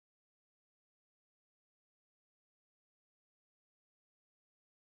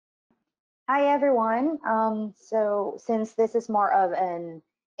Hi, everyone. So since this is more of an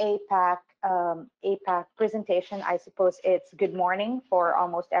APAC presentation, I suppose it's good morning for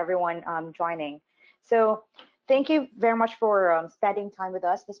almost everyone joining. So thank you very much for spending time with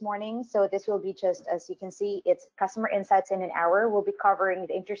us this morning. So this will be just, as you can see, it's customer insights in an hour. We'll be covering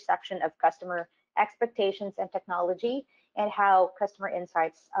the intersection of customer expectations and technology and how customer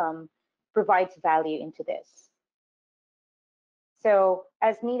insights provides value into this. So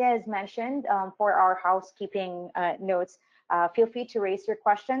as Nina has mentioned, for our housekeeping notes, feel free to raise your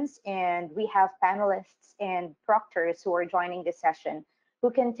questions, and we have panelists and proctors who are joining this session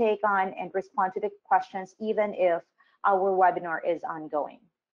who can take on and respond to the questions even if our webinar is ongoing.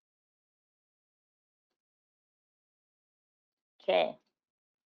 Okay.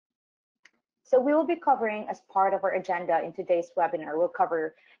 So we will be covering, as part of our agenda in today's webinar, we'll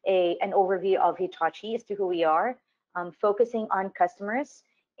cover an overview of Hitachi as to who we are, focusing on customers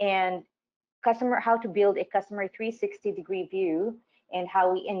and how to build a customer 360-degree view, and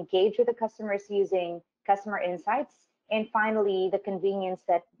how we engage with the customers using customer insights, and finally the convenience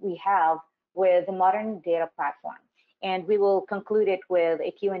that we have with the modern data platform. And we will conclude it with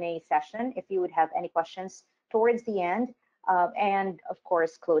a Q&A session if you would have any questions towards the end, and of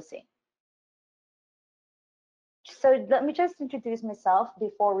course closing. So let me just introduce myself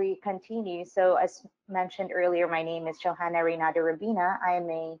before we continue. So as mentioned earlier, my name is Johanna Reynado-Rabina. I am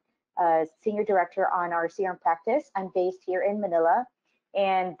a senior director on our CRM practice. I'm based here in Manila,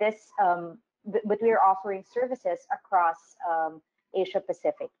 and but we are offering services across Asia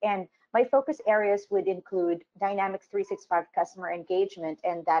Pacific. And my focus areas would include Dynamics 365 customer engagement,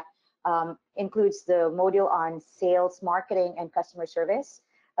 and that includes the module on sales, marketing, and customer service.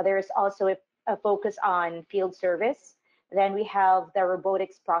 There's also a focus on field service. Then we have the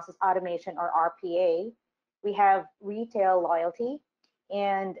robotics process automation, or RPA. We have retail loyalty,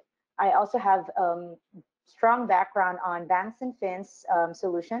 and I also have strong background on banks and fins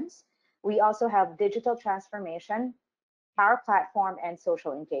solutions. We also have digital transformation, power platform, and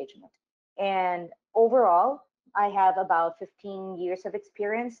social engagement. And overall, I have about 15 years of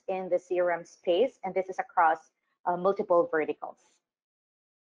experience in the CRM space, and this is across multiple verticals.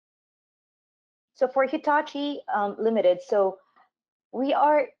 So for Hitachi Limited, so we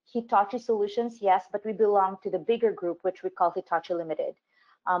are Hitachi Solutions, yes, but we belong to the bigger group, which we call Hitachi Limited.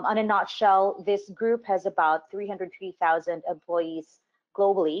 On a nutshell, this group has about 303,000 employees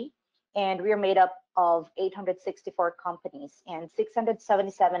globally, and we are made up of 864 companies, and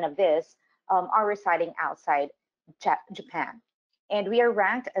 677 of this are residing outside Japan. And we are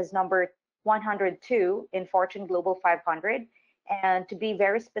ranked as number 102 in Fortune Global 500. And to be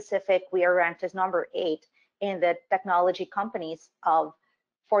very specific, we are ranked as number 8 in the technology companies of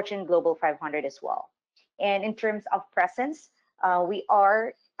Fortune Global 500 as well. And in terms of presence, we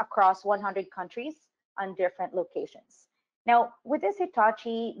are across 100 countries on different locations. Now, with this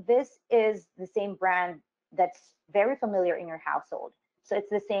Hitachi, this is the same brand that's very familiar in your household. So it's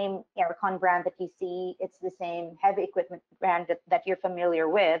the same aircon brand that you see. It's the same heavy equipment brand that you're familiar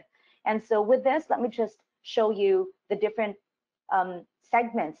with. And so with this, let me just show you the different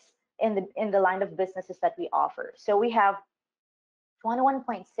segments in the line of businesses that we offer. So we have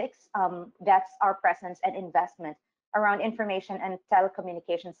 21.6, that's our presence and investment around information and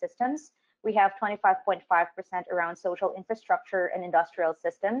telecommunication systems. We have 25.5% around social infrastructure and industrial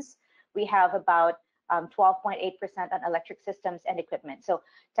systems. We have about 12.8% on electric systems and equipment. So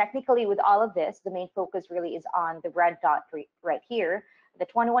technically, with all of this, the main focus really is on the red dot right here, the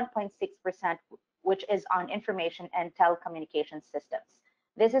 21.6%, which is on information and telecommunication systems.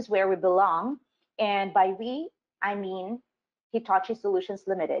 This is where we belong. And by we, I mean Hitachi Solutions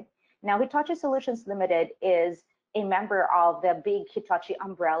Limited. Now, Hitachi Solutions Limited is a member of the big Hitachi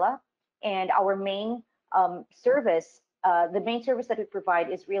umbrella. And our main service, the main service that we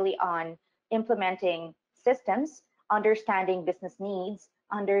provide is really on implementing systems, understanding business needs,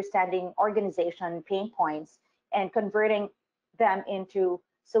 understanding organization pain points, and converting them into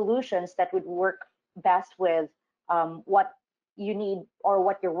solutions that would work best with what you need or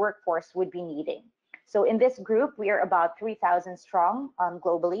what your workforce would be needing. So in this group, we are about 3,000 strong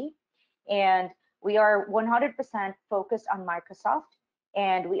globally, and we are 100% focused on Microsoft,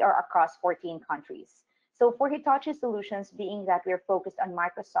 and we are across 14 countries. So for Hitachi Solutions, being that we're focused on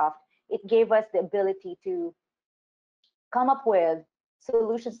Microsoft, it gave us the ability to come up with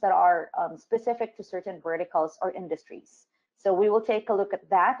solutions that are specific to certain verticals or industries. So we will take a look at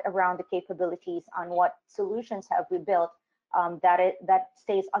that around the capabilities on what solutions have we built that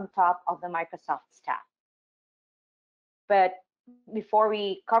stays on top of the Microsoft stack. But before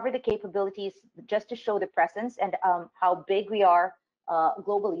we cover the capabilities, just to show the presence and how big we are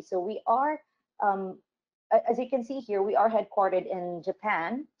globally. So we are, um, as you can see here, we are headquartered in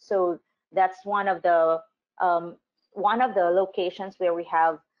Japan. So that's um, one of the locations where we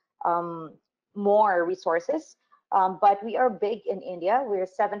have um, more resources. But we are big in India. We're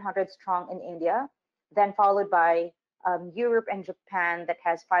 700 strong in India, then followed by Europe and Japan that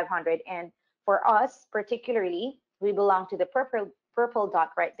has 500. And for us, particularly, we belong to the purple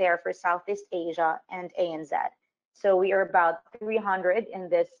dot right there for Southeast Asia and ANZ. So we are about 300 in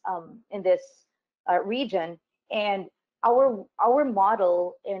this region, and our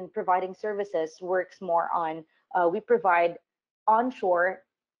model in providing services works more on we provide onshore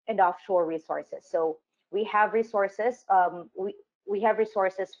and offshore resources. So we have resources we have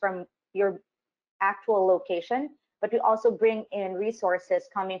resources from your actual location, but we also bring in resources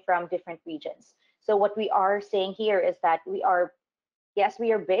coming from different regions. So what we are saying here is that we are, yes,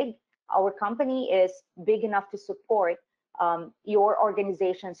 we are big. Our company is big enough to support your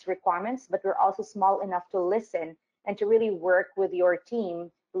organization's requirements, but we're also small enough to listen and to really work with your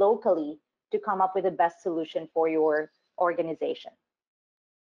team locally to come up with the best solution for your organization.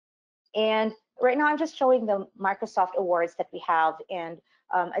 And right now I'm just showing the Microsoft awards that we have. And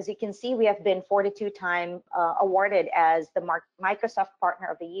as you can see, we have been 42-time awarded as the Microsoft Partner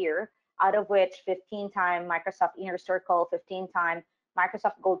of the Year, out of which 15-time Microsoft Inner Circle, 15-time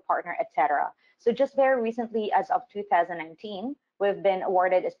Microsoft Gold Partner, etc. So just very recently, as of 2019, we've been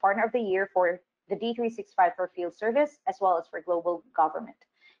awarded as Partner of the Year for the D365 for field service, as well as for global government.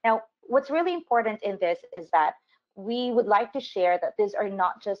 Now, what's really important in this is that we would like to share that these are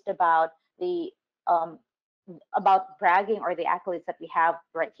not just the um, about bragging or the accolades that we have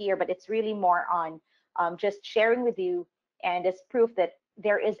right here, but it's really more on just sharing with you and as proof that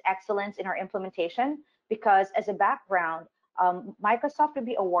there is excellence in our implementation. Because as a background, Microsoft will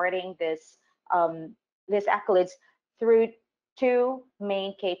be awarding this accolades through two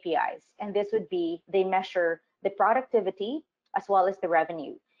main KPIs, and this would be they measure the productivity as well as the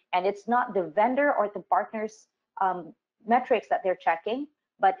revenue, and it's not the vendor or the partners metrics that they're checking,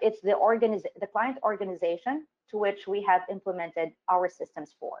 but it's the client organization to which we have implemented our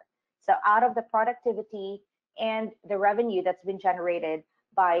systems for. So out of the productivity and the revenue that's been generated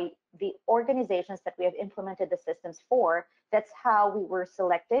by the organizations that we have implemented the systems for, that's how we were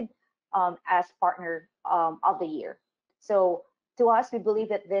selected as partner of the year. So to us, we believe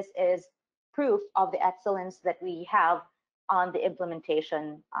that this is proof of the excellence that we have on the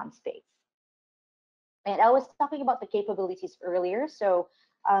implementation space. And I was talking about the capabilities earlier. So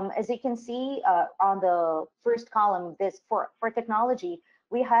as you can see on the first column, this for technology,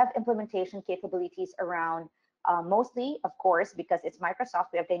 we have implementation capabilities around mostly, of course, because it's Microsoft,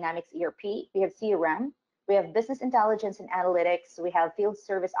 we have Dynamics ERP, we have CRM, we have business intelligence and analytics, we have field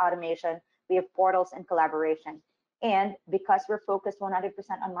service automation, we have portals and collaboration. And because we're focused 100%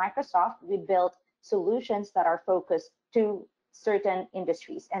 on Microsoft, we built solutions that are focused to certain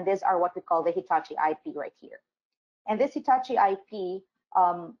industries. And these are what we call the Hitachi IP right here. And this Hitachi IP,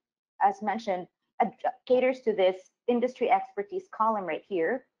 as mentioned, caters to this industry expertise column right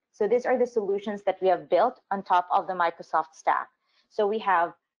here. So these are the solutions that we have built on top of the Microsoft stack. So we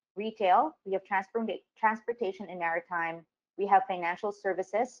have retail, we have transportation and maritime, we have financial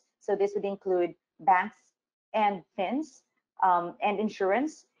services. So this would include banks and fins and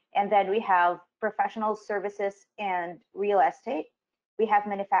insurance. And then we have professional services and real estate. We have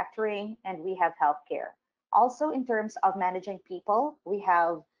manufacturing and we have healthcare. Also, in terms of managing people, we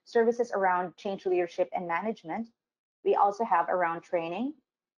have services around change leadership and management. We also have around training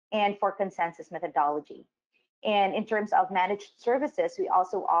and for consensus methodology. And in terms of managed services, we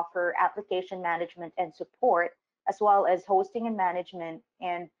also offer application management and support, as well as hosting and management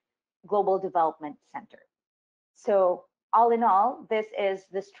and global development center. So all in all, this is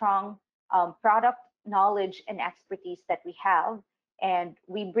the strong product knowledge and expertise that we have. And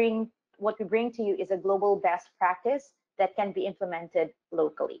what we bring to you is a global best practice that can be implemented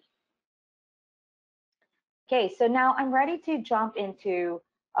locally. Okay, so now I'm ready to jump into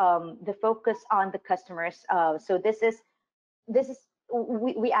the focus on the customers. So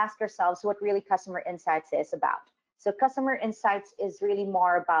we ask ourselves what really customer insights is about. So customer insights is really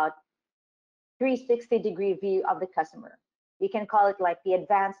more about 360-degree view of the customer. We can call it like the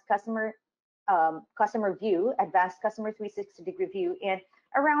advanced customer view, advanced customer 360-degree view. And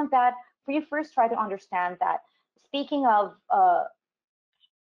around that, we first try to understand that speaking of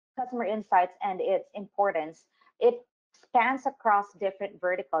customer insights and its importance, it spans across different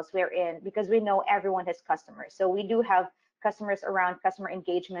verticals we're in because we know everyone has customers. So we do have customers around customer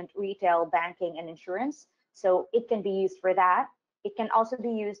engagement, retail, banking, and insurance. So it can be used for that. It can also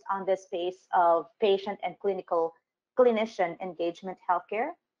be used on the space of patient and clinical clinician engagement healthcare.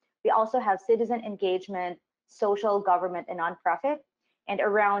 We also have citizen engagement, social government, and nonprofit. And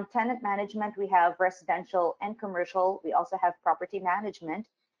around tenant management, we have residential and commercial. We also have property management.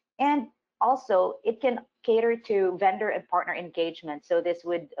 And also, it can cater to vendor and partner engagement. So this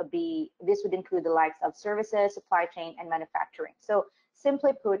would include the likes of services, supply chain, and manufacturing. So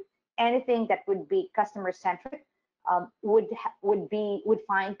simply put, anything that would be customer centric would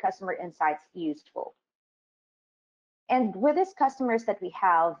find customer insights useful. And with these customers that we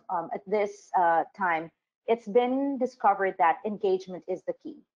have at this time, it's been discovered that engagement is the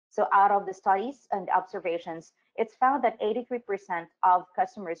key. So out of the studies and observations, it's found that 83% of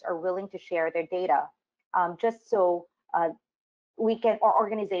customers are willing to share their data just so we can, or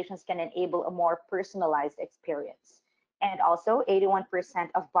organizations can enable a more personalized experience. And also 81%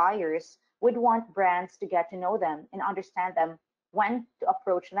 of buyers would want brands to get to know them and understand them, when to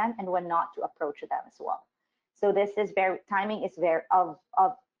approach them and when not to approach them as well. So this is timing is very of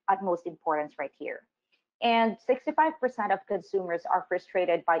utmost importance right here. And 65% of consumers are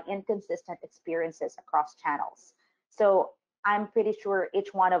frustrated by inconsistent experiences across channels. So I'm pretty sure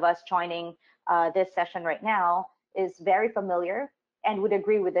each one of us joining this session right now is very familiar and would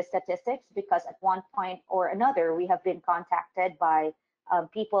agree with the statistics, because at one point or another, we have been contacted by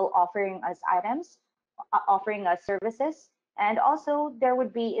people offering us items, offering us services. And also there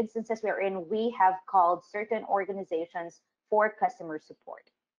would be instances wherein we have called certain organizations for customer support.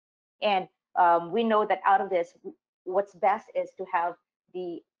 And we know that out of this, what's best is to have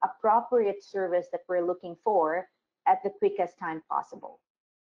the appropriate service that we're looking for at the quickest time possible.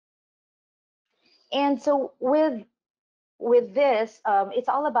 And so with this, it's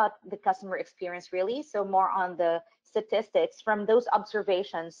all about the customer experience, really. So more on the statistics from those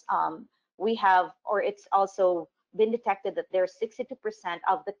observations, we have, or it's also been detected that there's 62%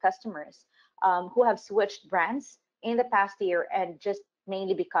 of the customers who have switched brands in the past year, and just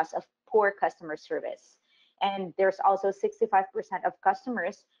mainly because of poor customer service. And there's also 65% of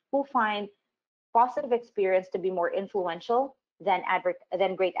customers who find positive experience to be more influential than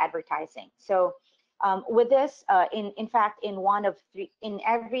great advertising. So with this, in fact, in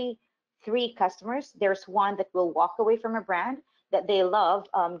every three customers, there's one that will walk away from a brand that they love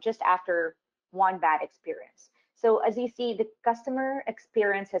just after one bad experience. So as you see, the customer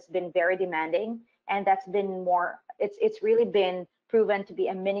experience has been very demanding, and that's been it's really been proven to be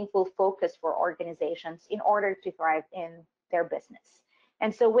a meaningful focus for organizations in order to thrive in their business.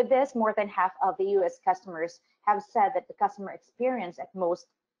 And so with this, more than half of the US customers have said that the customer experience at most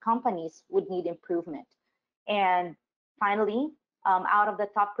companies would need improvement. And finally, out of the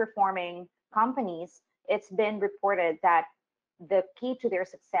top performing companies, it's been reported that the key to their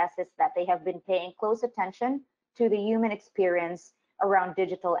success is that they have been paying close attention to the human experience around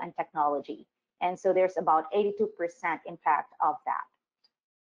digital and technology. And so there's about 82% impact of that.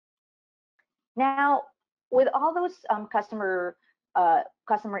 Now, with all those customer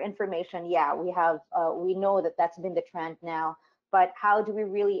information, yeah, we know that that's been the trend now, but how do we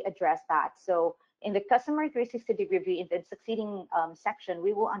really address that? So in the customer 360-degree view, in the succeeding section,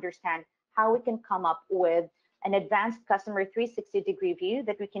 we will understand how we can come up with an advanced customer 360-degree view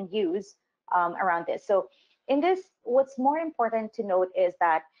that we can use around this. So in this, what's more important to note is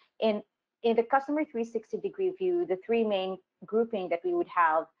that in the customer 360-degree view, the three main grouping that we would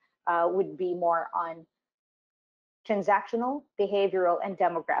have would be more on transactional, behavioral, and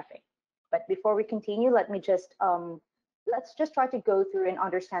demographic. But before we continue, let's just try to go through and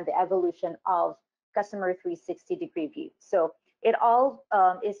understand the evolution of customer 360-degree view. So it all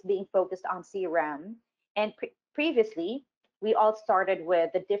is being focused on CRM, and previously we all started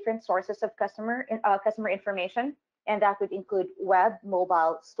with the different sources of customer information, and that would include web,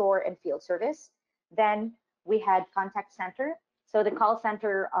 mobile, store, and field service. Then we had contact center. So the call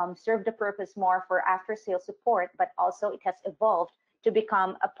center served the purpose more for after-sales support, but also it has evolved to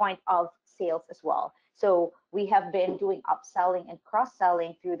become a point of sales as well. So we have been doing upselling and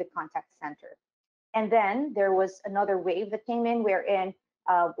cross-selling through the contact center. And then there was another wave that came in wherein,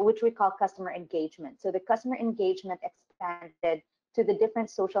 which we call customer engagement. So the customer engagement expanded to the different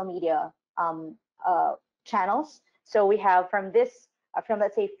social media channels. So we have from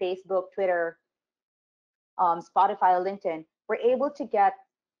let's say Facebook, Twitter, Spotify, LinkedIn, we're able to get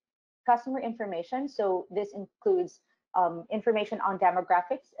customer information. So this includes information on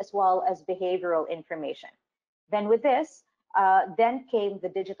demographics as well as behavioral information. Then with this, then came the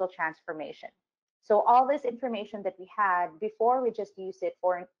digital transformation. So all this information that we had before, we just used it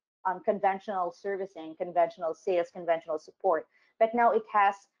for conventional servicing, conventional sales, conventional support. But now it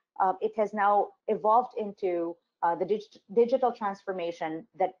has now evolved into the digital transformation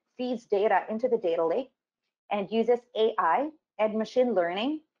that feeds data into the data lake, and uses AI and machine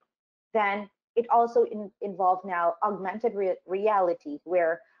learning, then it also involves now augmented reality,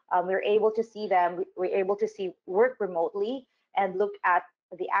 where we're able to see them, we're able to see work remotely and look at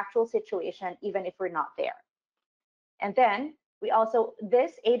the actual situation even if we're not there. And then we also,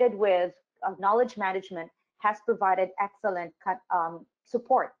 this aided with knowledge management has provided excellent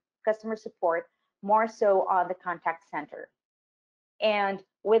support, customer support, more so on the contact center. And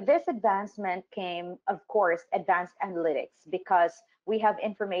with this advancement came, of course, advanced analytics, because we have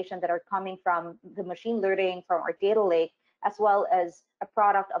information that are coming from the machine learning, from our data lake, as well as a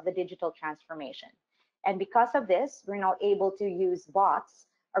product of the digital transformation. And because of this, we're now able to use bots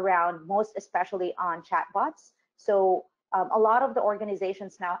around, most especially on chatbots. So a lot of the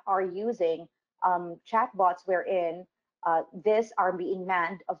organizations now are using chatbots wherein these are being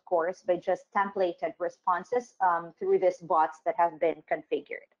manned, of course, by just templated responses through these bots that have been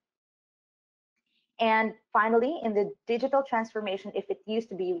configured. And finally, in the digital transformation, if it used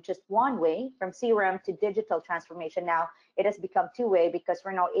to be just one way from CRM to digital transformation, now it has become two-way, because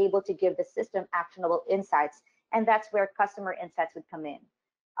we're now able to give the system actionable insights. And that's where customer insights would come in.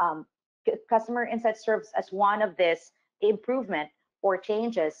 Customer insights serves as one of this improvement or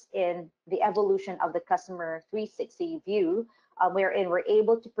changes in the evolution of the customer 360 view, wherein we're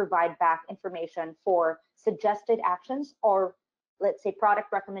able to provide back information for suggested actions, or let's say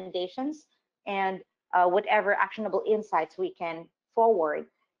product recommendations, and whatever actionable insights we can forward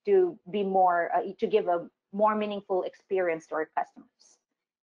to be more, to give a more meaningful experience to our customers.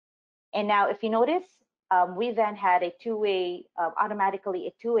 And now if you notice, we then had a two-way, automatically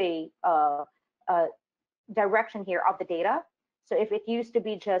a two-way direction here of the data. So if it used to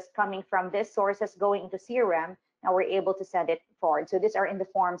be just coming from this sources going into CRM, now we're able to send it forward. So these are in the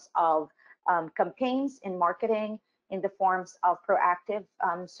forms of campaigns in marketing, in the forms of proactive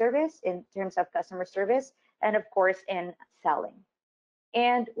service in terms of customer service, and of course in selling.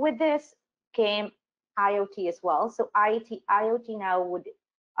 And with this came IoT as well. So IoT now would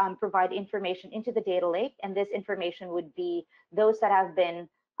provide information into the data lake, and this information would be those that have been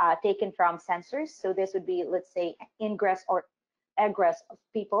taken from sensors. So this would be, let's say, ingress or egress of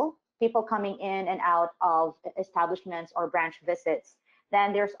people coming in and out of establishments or branch visits.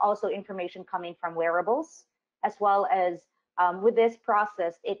 Then there's also information coming from wearables, as well as with this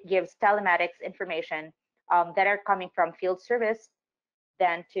process, it gives telematics information that are coming from field service,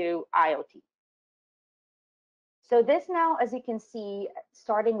 then to IoT. So this now, as you can see,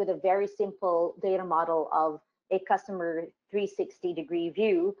 starting with a very simple data model of a customer 360-degree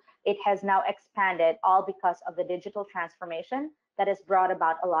view, it has now expanded, all because of the digital transformation that has brought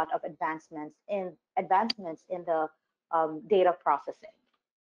about a lot of advancements in the data processing.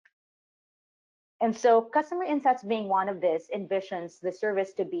 And so customer insights being one of this envisions the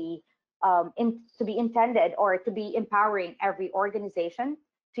service to be intended, or to be empowering every organization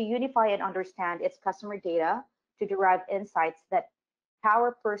to unify and understand its customer data to derive insights that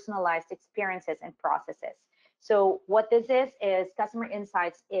power personalized experiences and processes. So what this is customer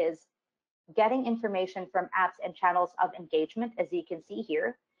insights is getting information from apps and channels of engagement, as you can see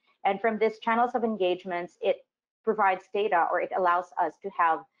here. And from these channels of engagements, it provides data, or it allows us to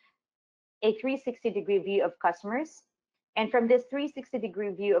have a 360-degree view of customers. And from this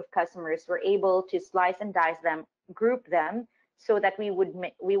 360-degree view of customers, we're able to slice and dice them, group them, so that we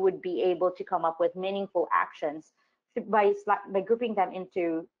would be able to come up with meaningful actions by grouping them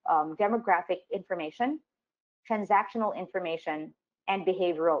into demographic information, transactional information, and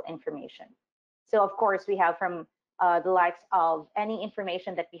behavioral information. So of course, we have from the likes of any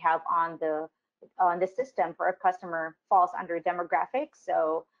information that we have on the system for a customer falls under demographics.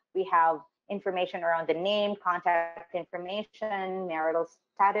 So we have information around the name, contact information, marital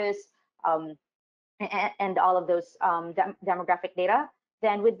status, and all of those demographic data.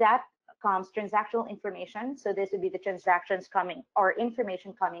 Then with that comes transactional information. So this would be the transactions coming, or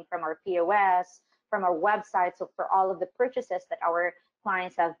information coming from our POS, from our website, so for all of the purchases that our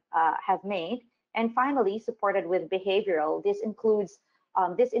clients have made. And finally, supported with behavioral, this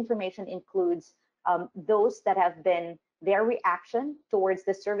information includes those that have been their reaction towards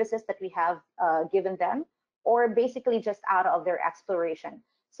the services that we have given them, or basically just out of their exploration.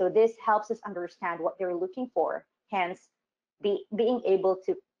 So this helps us understand what they're looking for, hence being able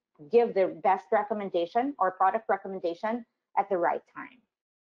to give the best recommendation or product recommendation at the right time.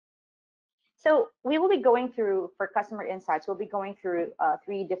 So we will be going through, for customer insights, we'll be going through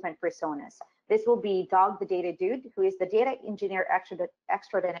 3 different personas. This will be Doug, the data dude, who is the data engineer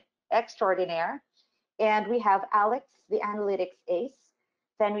extraordinaire. And we have Alex, the analytics ace.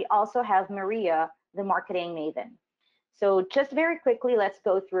 Then we also have Maria, the marketing maven. So just very quickly, let's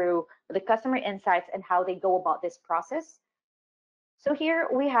go through the customer insights and how they go about this process. So here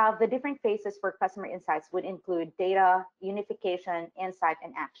we have the different phases for customer insights would include data, unification, insight,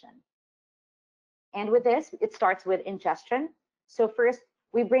 and action. And with this, it starts with ingestion. So first,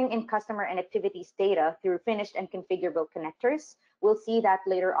 we bring in customer and activities data through finished and configurable connectors. We'll see that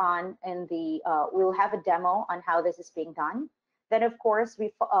later on in the, we'll have a demo on how this is being done. Then of course,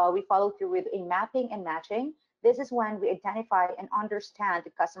 we follow through with a mapping and matching. This is when we identify and understand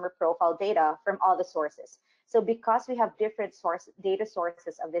the customer profile data from all the sources. So because we have different data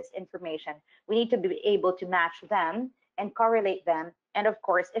sources of this information, we need to be able to match them and correlate them, and of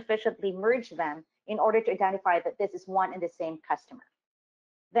course, efficiently merge them in order to identify that this is one and the same customer.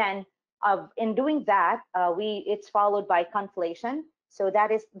 Then in doing that, it's followed by conflation. So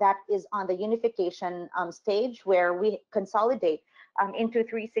that is on the unification stage where we consolidate into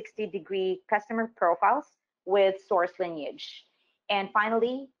 360-degree customer profiles with source lineage. And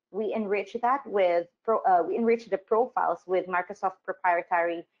finally, we enrich that with we enrich the profiles with Microsoft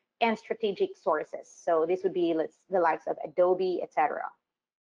proprietary and strategic sources. So this would be the likes of Adobe, etc.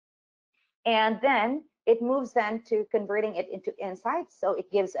 And then it moves then to converting it into insights. So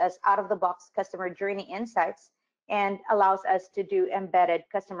it gives us out-of-the-box customer journey insights and allows us to do embedded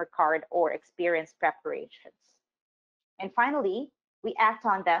customer card or experience preparations. And finally, we act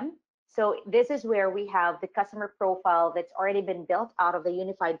on them. So this is where we have the customer profile that's already been built out of the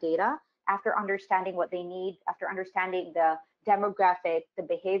unified data after understanding what they need, after understanding the demographic, the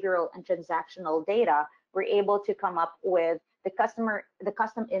behavioral and transactional data, we're able to come up with the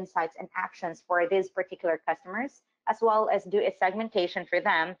custom insights and actions for these particular customers, as well as do a segmentation for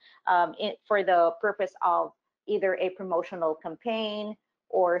them for the purpose of either a promotional campaign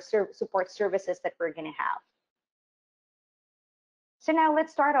or support services that we're going to have. So now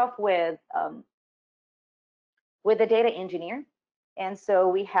let's start off with the data engineer. And so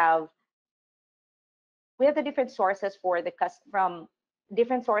we have the different sources for from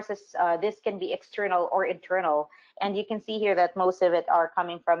different sources. This can be external or internal. And you can see here that most of it are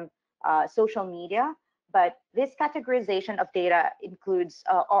coming from social media. But this categorization of data includes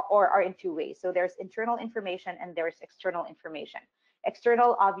or are in two ways. So there's internal information and there's external information.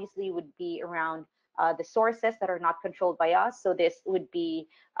 External obviously would be around the sources that are not controlled by us. So this would be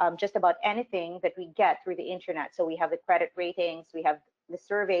just about anything that we get through the internet. So we have the credit ratings, we have the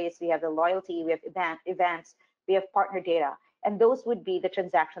surveys, we have the loyalty, we have events, we have partner data, and those would be the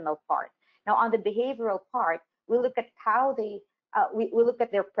transactional part. Now on the behavioral part, we look at how they, we look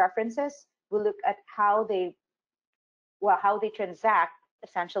at their preferences, we look at how they transact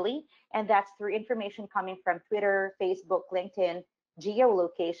essentially, and that's through information coming from Twitter, Facebook, LinkedIn,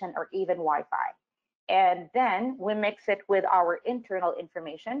 geolocation, or even Wi-Fi. And then we mix it with our internal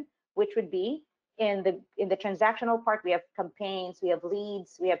information, which would be in the transactional part, we have campaigns, we have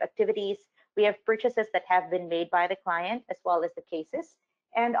leads, we have activities, we have purchases that have been made by the client, as well as the cases.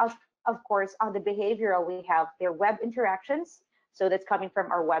 And of course, on the behavioral, we have their web interactions. So that's coming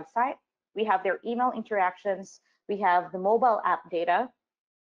from our website. We have their email interactions. We have the mobile app data,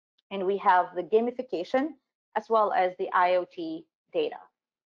 and we have the gamification, as well as the IoT data.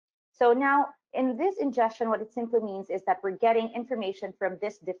 So now in this ingestion, what it simply means is that we're getting information from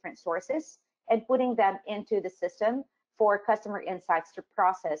these different sources and putting them into the system for customer insights to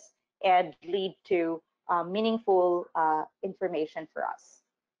process and lead to meaningful information for us.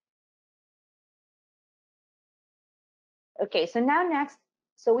 Okay, so now next,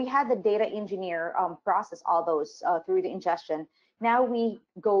 so we had the data engineer process all those through the ingestion. Now we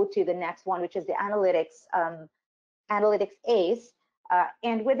go to the next one, which is the analytics ace.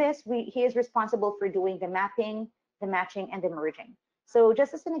 And with this, he is responsible for doing the mapping, the matching, and the merging. So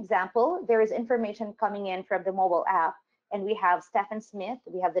just as an example, there is information coming in from the mobile app, and we have Stephen Smith,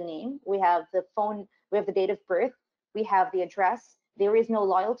 we have the name, we have the phone, we have the date of birth, we have the address, there is no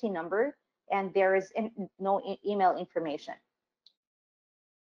loyalty number, and there is no email information.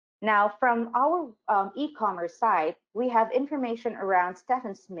 Now, from our e-commerce side, we have information around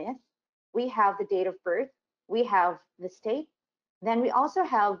Stephen Smith, we have the date of birth, we have the state, then we also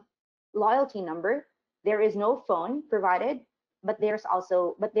have loyalty number. There is no phone provided, but there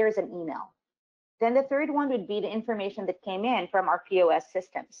is an email. Then the third one would be the information that came in from our POS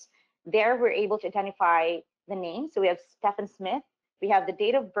systems. There we're able to identify the name. So we have Stephen Smith, we have the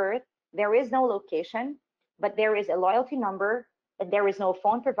date of birth, there is no location, but there is a loyalty number, and there is no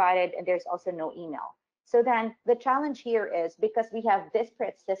phone provided, and there's also no email. So then the challenge here is, because we have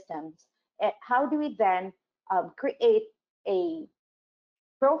disparate systems, how do we then create a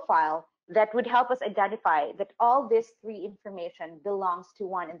profile that would help us identify that all this three information belongs to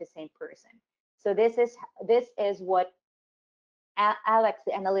one and the same person? So this is what Alex,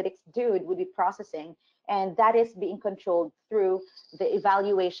 the analytics dude, would be processing, and that is being controlled through the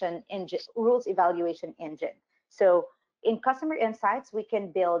evaluation engine, rules evaluation engine. So in customer insights, we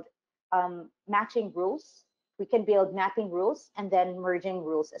can build matching rules, we can build mapping rules, and then merging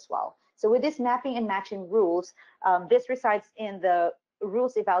rules as well. So with this mapping and matching rules, this resides in the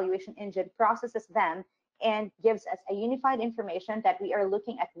rules evaluation engine, processes them, and gives us a unified information that we are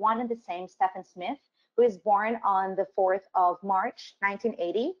looking at one and the same Stephen Smith, who is born on the 4th of March,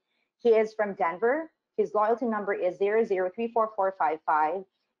 1980. He is from Denver. His loyalty number is 00344555,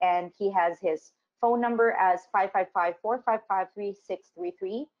 and he has his phone number as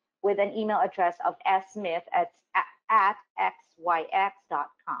 555-455-3633 with an email address of smith at xyx.com.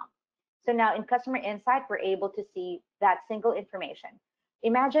 So now in Customer Insight, we're able to see that single information.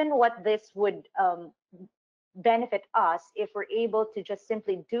 Imagine what this would benefit us if we're able to just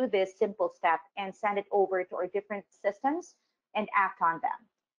simply do this simple step and send it over to our different systems and act on them.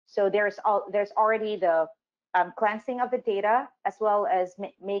 So there's already the cleansing of the data, as well as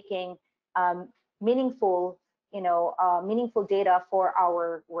making meaningful data for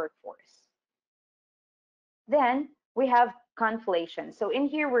our workforce. Then we have conflation. So in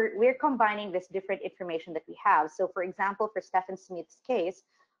here, we're combining this different information that we have. So for example, for Stephen Smith's case,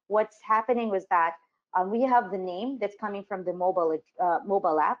 what's happening was that we have the name that's coming from the mobile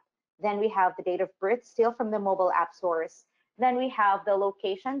app. Then we have the date of birth still from the mobile app source. Then we have the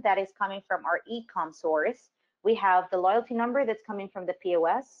location that is coming from our e-com source. We have the loyalty number that's coming from the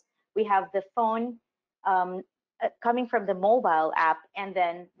POS. We have the phone coming from the mobile app, and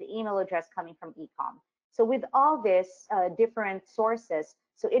then the email address coming from e-com. So with all this different sources,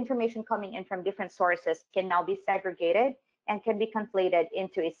 so information coming in from different sources can now be segregated and can be conflated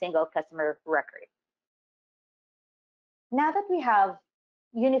into a single customer record. Now that we have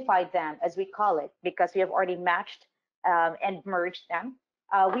unified them, as we call it, because we have already matched and merged them,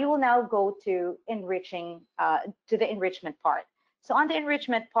 we will now go to the enrichment part. So on the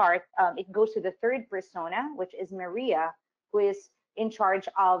enrichment part, it goes to the third persona, which is Maria, who is in charge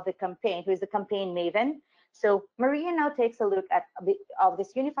of the campaign, who is the campaign maven. So Maria now takes a look at of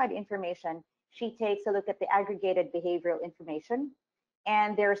this unified information. She takes a look at the aggregated behavioral information,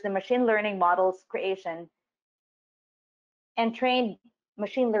 and there's the machine learning models creation and trained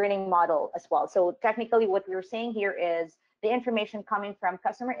machine learning model as well. So technically what we're saying here is the information coming from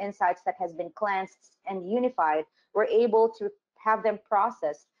customer insights that has been cleansed and unified, we're able to have them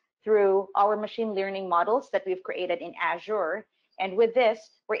processed through our machine learning models that we've created in Azure. And with this,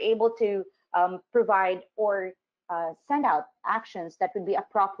 we're able to provide or send out actions that would be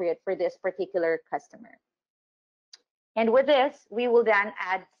appropriate for this particular customer. And with this, we will then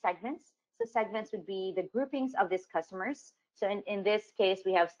add segments. So segments would be the groupings of these customers. So in this case,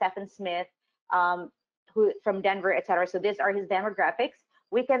 we have Stephen Smith, who from Denver, etc. So these are his demographics.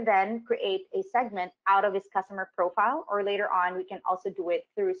 We can then create a segment out of his customer profile, or later on, we can also do it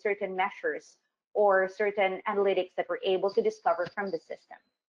through certain measures or certain analytics that we're able to discover from the system.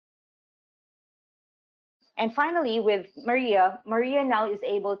 And finally, with Maria, Maria now is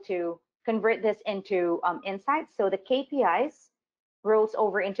able to convert this into insights. So the KPIs rolls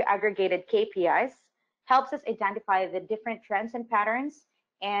over into aggregated KPIs, helps us identify the different trends and patterns,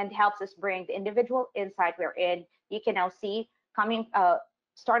 and helps us bring the individual insight we're in. You can now see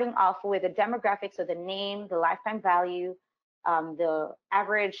starting off with the demographics, so the name, the lifetime value, the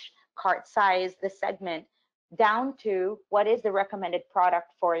average cart size, the segment, down to what is the recommended product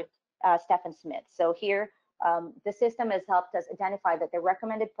for Stephen Smith. So here, the system has helped us identify that the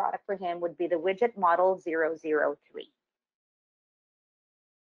recommended product for him would be the widget model 003.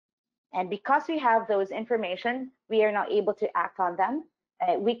 And because we have those information, we are now able to act on them.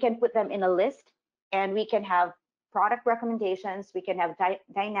 We can put them in a list, and we can have product recommendations. We can have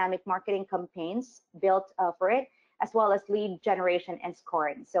dynamic marketing campaigns built for it, as well as lead generation and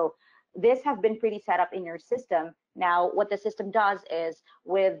scoring. So this have been pretty set up in your system. Now, what the system does is,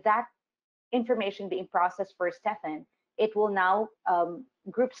 with that information being processed for Stephen, it will now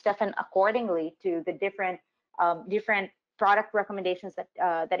group Stephen accordingly to the different product recommendations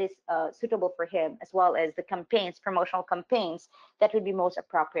that is suitable for him, as well as the campaigns, promotional campaigns that would be most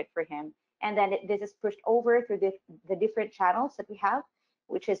appropriate for him. And then this is pushed over through the different channels that we have,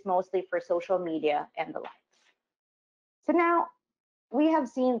 which is mostly for social media and the likes. So now we have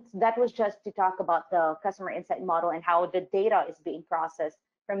seen, that was just to talk about the customer insight model and how the data is being processed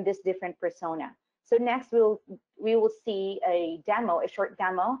from this different persona. So next we will see a short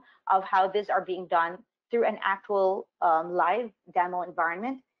demo of how these are being done through an actual live demo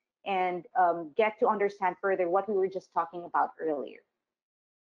environment, and get to understand further what we were just talking about earlier.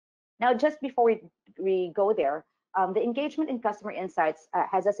 Now, just before we go there, The engagement in customer insights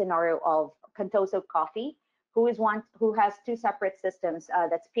has a scenario of Contoso Coffee, who has two separate systems,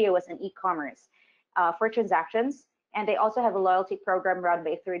 that's POS and e-commerce for transactions, and they also have a loyalty program run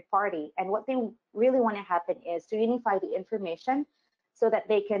by a third party. And what they really want to happen is to unify the information so that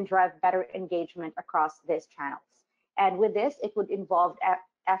they can drive better engagement across these channels. And with this, it would involve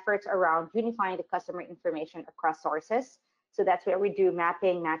efforts around unifying the customer information across sources. So that's where we do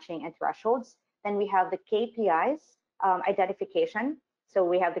mapping, matching, and thresholds. Then we have the KPIs, identification. So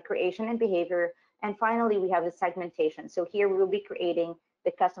we have the creation and behavior. And finally, we have the segmentation. So here we will be creating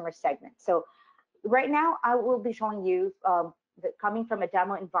the customer segment. So right now, I will be showing you, coming from a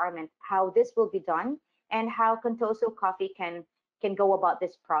demo environment, how this will be done and how Contoso Coffee can go about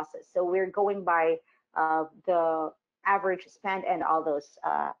this process. So we're going by the average spend and all those,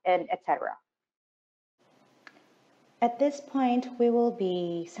 and etc. At this point, we will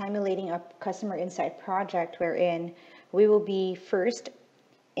be simulating a customer insight project wherein we will be first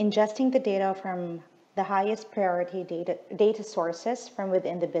ingesting the data from the highest priority data sources from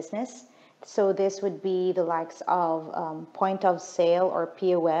within the business. So this would be the likes of point of sale or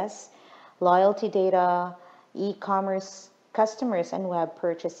POS, loyalty data, e-commerce customers and web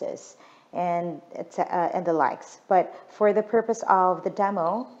purchases, and the likes. But for the purpose of the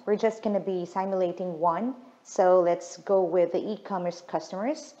demo, we're just going to be simulating one. So let's go with the e-commerce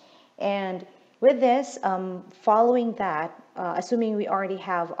customers. And with this, following that, assuming we already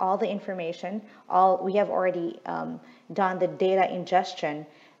have all the information, we have already done the data ingestion,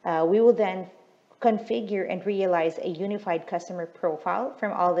 we will then configure and realize a unified customer profile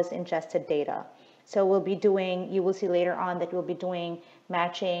from all this ingested data. So we'll be doing, you will see later on that we'll be doing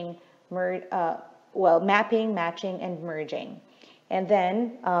matching, mapping, matching, and merging. And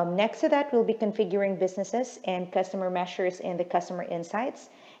then next to that, we'll be configuring businesses and customer measures in the customer insights.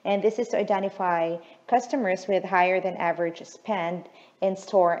 And this is to identify customers with higher than average spend in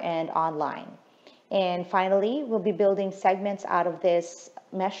store and online. And finally, we'll be building segments out of these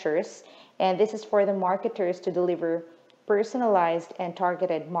measures. And this is for the marketers to deliver personalized and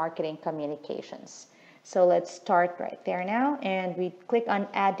targeted marketing communications. So let's start right there now. And we click on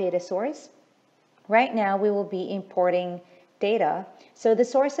Add Data Source. Right now, we will be importing data. So the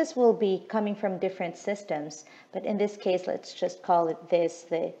sources will be coming from different systems, but in this case, let's just call it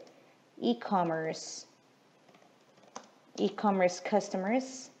the e-commerce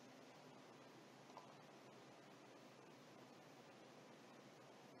customers.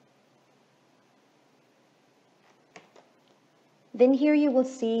 Then here you will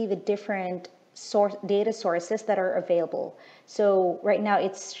see the different data sources that are available. So right now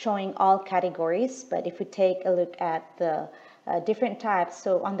it's showing all categories, but if we take a look at the different types,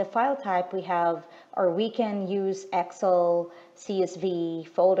 so on the file type we have, or we can use Excel, CSV,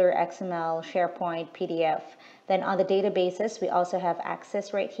 folder, XML, SharePoint, PDF. Then on the databases, we also have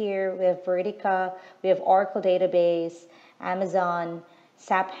Access right here. We have Vertica, we have Oracle database, Amazon,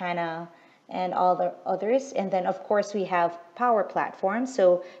 SAP HANA, and all the others. And then of course we have Power Platform.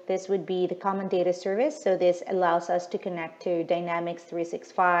 So this would be the common data service. So this allows us to connect to Dynamics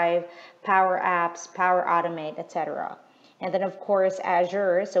 365, Power Apps, Power Automate, etc. And then of course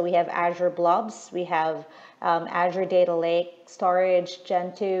Azure. So we have Azure Blobs, we have Azure Data Lake, Storage,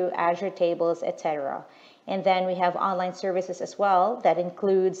 Gen2, Azure Tables, etc. And then we have online services as well. That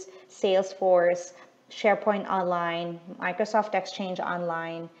includes Salesforce, SharePoint Online, Microsoft Exchange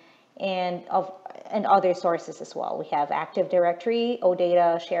Online, and other sources as well. We have Active Directory,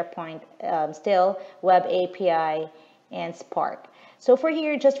 OData, SharePoint, still, Web API, and Spark. So for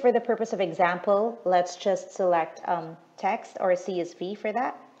here, just for the purpose of example, let's just select text or CSV for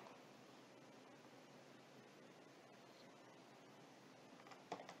that.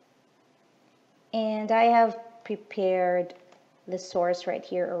 And I have prepared the source right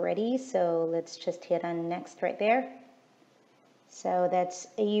here already. So let's just hit on next right there. So that's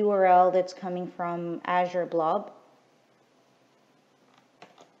a URL that's coming from Azure Blob.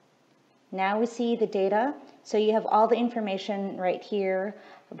 Now we see the data. So you have all the information right here,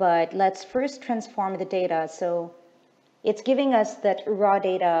 but let's first transform the data. So it's giving us that raw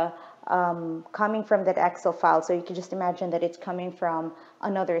data coming from that Excel file. So you can just imagine that it's coming from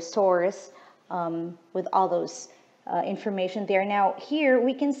another source with all those information there. Now here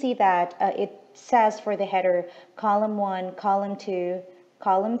we can see that it says for the header column 1, column 2,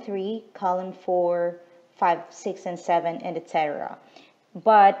 column 3, column 4, 5, 6, and 7, and etc.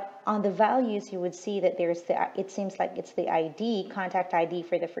 But on the values, you would see that there's it seems like it's the ID, contact ID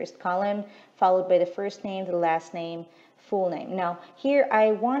for the first column, followed by the first name, the last name, full name. Now here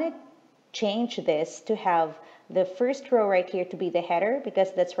I want to change this to have the first row right here to be the header,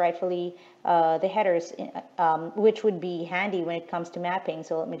 because that's rightfully the headers, which would be handy when it comes to mapping.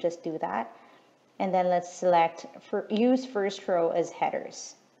 So let me just do that. And then let's select use first row as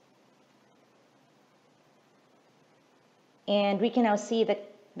headers. And we can now see that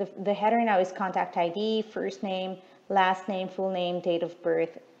the header now is contact ID, first name, last name, full name, date of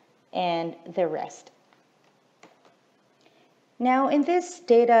birth, and the rest. Now in this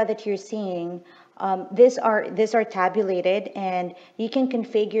data that you're seeing, these are tabulated, and you can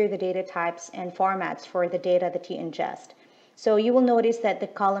configure the data types and formats for the data that you ingest. So you will notice that the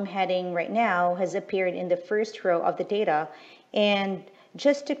column heading right now has appeared in the first row of the data, and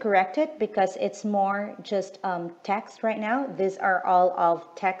just to correct it, because it's more just text right now, these are all of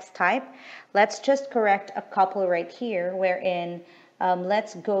text type. Let's just correct a couple right here, wherein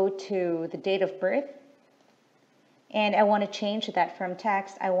let's go to the date of birth, and I want to change that from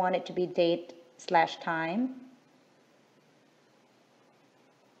text. I want it to be date/time.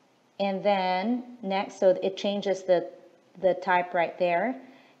 And then next, so it changes the type right there.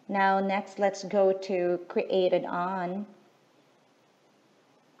 Now next, let's go to created on.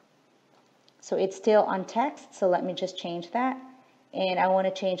 So it's still on text, so let me just change that. And I want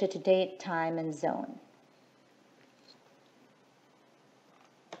to change it to date, time, and zone.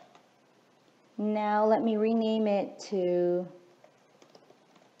 Now let me rename it to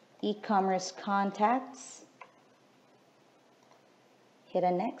e-commerce contacts. Hit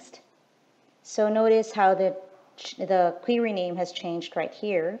a next. So notice how the query name has changed right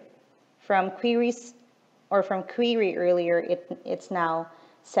here. From queries, or from query earlier, it's now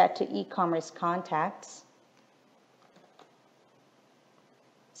set to e-commerce contacts.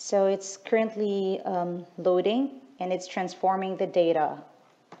 So it's currently loading, and it's transforming the data.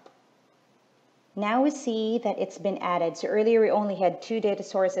 Now we see that it's been added. So earlier we only had 2 data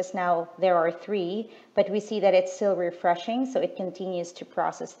sources, now there are 3, but we see that it's still refreshing, so it continues to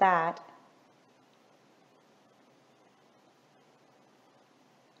process that.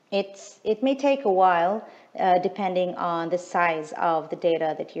 It may take a while depending on the size of the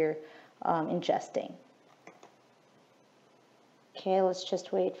data that you're ingesting. Okay, let's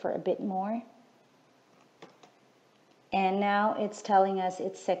just wait for a bit more. And now it's telling us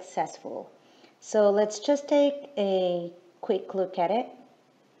it's successful. So let's just take a quick look at it.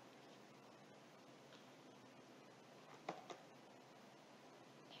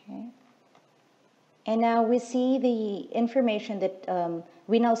 Okay. And now we see the information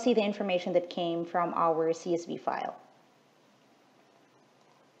that came from our CSV file.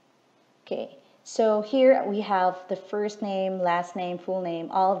 Okay, so here we have the first name, last name, full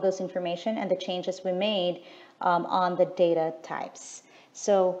name, all of those information, and the changes we made on the data types.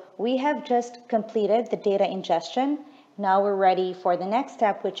 So we have just completed the data ingestion. Now we're ready for the next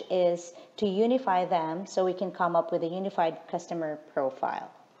step, which is to unify them so we can come up with a unified customer profile.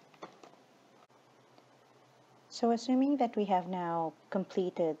 So assuming that we have now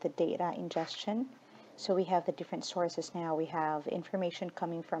completed the data ingestion, so we have the different sources now. We have information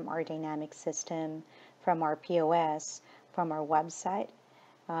coming from our dynamic system, from our POS, from our website,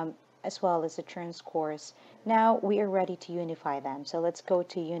 as well as the churn scores. Now we are ready to unify them. So let's go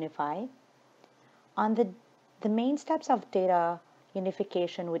to Unify. On the main steps of data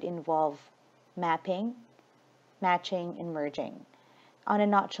unification would involve mapping, matching, and merging. On a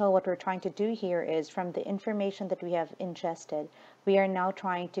nutshell, what we're trying to do here is, from the information that we have ingested, we are now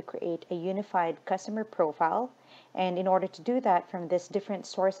trying to create a unified customer profile. And in order to do that, from these different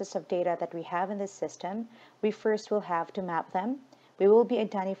sources of data that we have in this system, we first will have to map them. We will be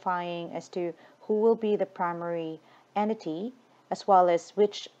identifying as to who will be the primary entity, as well as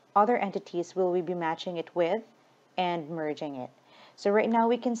which other entities will we be matching it with and merging it. So right now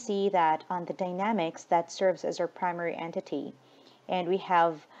we can see that on the dynamics, that serves as our primary entity. And we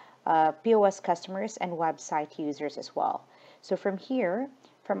have POS customers and website users as well. So from here,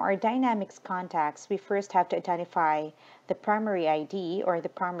 from our dynamics contacts, we first have to identify the primary ID, or the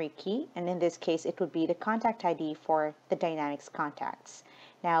primary key, and in this case it would be the contact ID for the dynamics contacts.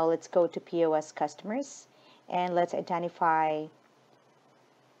 Now let's go to POS customers, and let's identify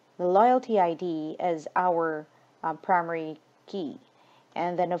the loyalty ID as our primary key.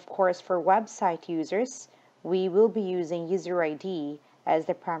 And then of course for website users, we will be using user ID as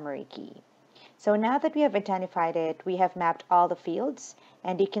the primary key. So now that we have identified it, we have mapped all the fields,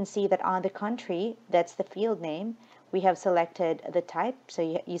 and you can see that on the country, that's the field name, we have selected the type, so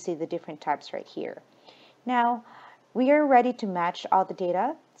you see the different types right here. Now, we are ready to match all the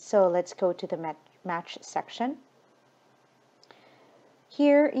data, so let's go to the match section.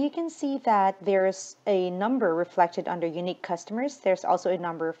 Here you can see that there's a number reflected under unique customers. There's also a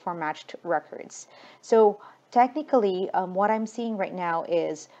number for matched records. So technically, what I'm seeing right now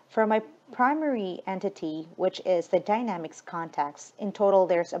is for my primary entity, which is the Dynamics contacts, in total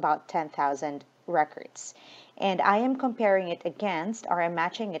there's about 10,000 records. And I am comparing it against, or I'm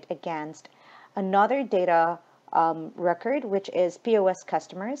matching it against another data record, which is POS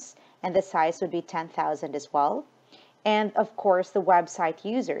customers, and the size would be 10,000 as well. And of course, the website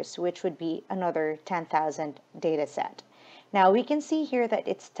users, which would be another 10,000 data set. Now we can see here that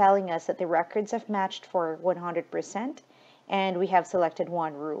it's telling us that the records have matched for 100%, and we have selected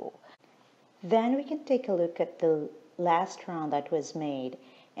one rule. Then we can take a look at the last round that was made,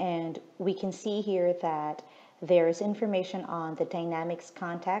 and we can see here that there's information on the Dynamics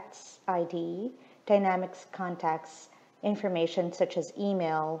contacts ID, Dynamics contacts information such as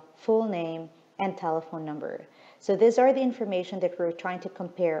email, full name, and telephone number. So these are the information that we're trying to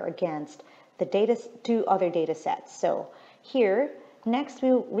compare against the two other data sets. So here, next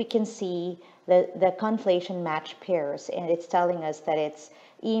we can see the conflation match pairs, and it's telling us that it's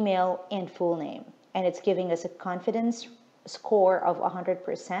email and full name, and it's giving us a confidence score of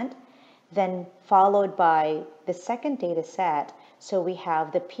 100%, then followed by the second data set. So we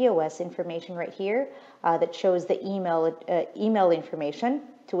have the POS information right here that shows the email information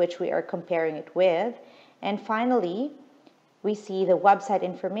to which we are comparing it with. And finally, we see the website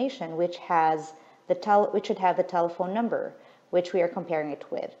information, which should have the telephone number, which we are comparing it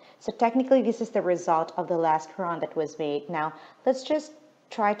with. So technically, this is the result of the last round that was made. Now, let's just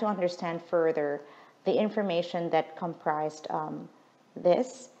try to understand further the information that comprised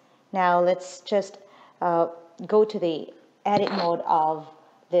this. Now, let's just go to the edit mode of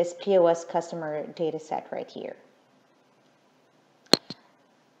this POS customer data set right here.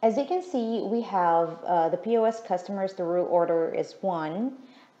 As you can see, we have the POS customers, the rule order is 1.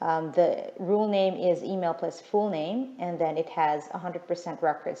 The rule name is email plus full name, and then it has 100%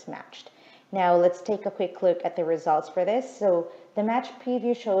 records matched. Now let's take a quick look at the results for this. So the match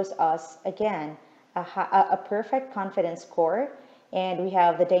preview shows us, again, a perfect confidence score, and we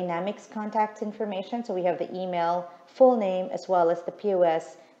have the Dynamics contacts information. So we have the email, full name, as well as the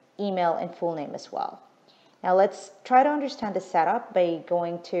POS email and full name as well. Now let's try to understand the setup by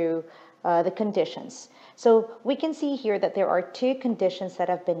going to the conditions. So we can see here that there are 2 conditions that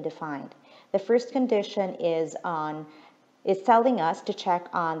have been defined. The first condition is telling us to check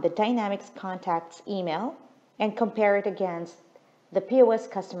on the Dynamics contacts email and compare it against the POS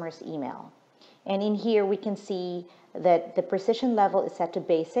customer's email. And in here we can see that the precision level is set to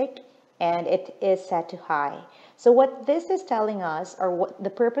basic and it is set to high. So what this is telling us, or what the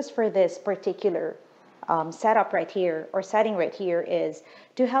purpose for this particular setup right here, or setting right here, is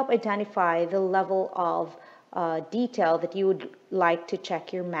to help identify the level of detail that you would like to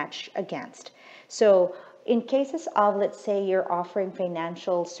check your match against. So in cases of, let's say, you're offering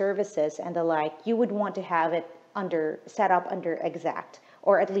financial services and the like, you would want to have it set up under exact,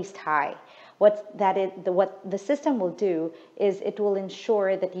 or at least high. What the system will do is it will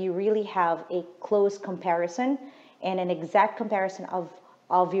ensure that you really have a close comparison and an exact comparison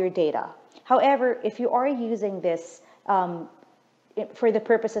of your data. However, if you are using this for the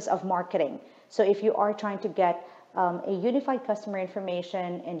purposes of marketing, so if you are trying to get a unified customer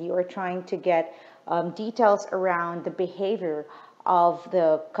information and you are trying to get details around the behavior of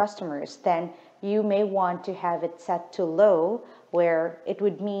the customers, then you may want to have it set to low, where it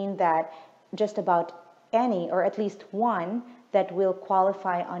would mean that just about any, or at least one, that will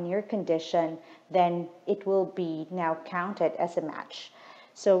qualify on your condition, then it will be now counted as a match.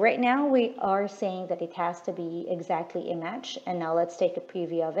 So right now we are saying that it has to be exactly a match, and now let's take a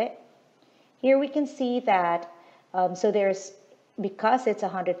preview of it. Here we can see that, because it's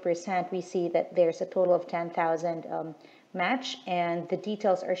 100%, we see that there's a total of 10,000 match, and the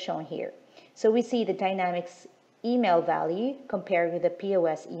details are shown here. So we see the Dynamics email value compared with the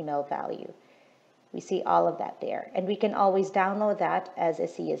POS email value. We see all of that there, and we can always download that as a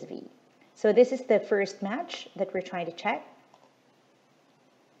CSV. So this is the first match that we're trying to check.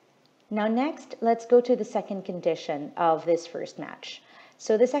 Now next, let's go to the second condition of this first match.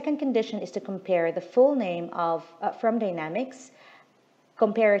 So the second condition is to compare the full name from Dynamics,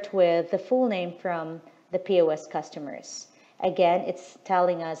 compare it with the full name from the POS customers. Again, it's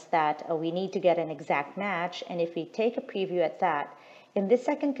telling us that we need to get an exact match, and if we take a preview at that, in this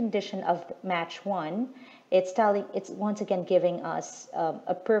second condition of match 1, it's once again giving us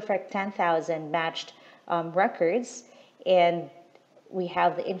a perfect 10,000 matched records, and we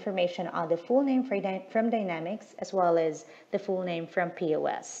have the information on the full name from Dynamics as well as the full name from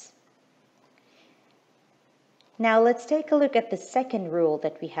POS. Now let's take a look at the second rule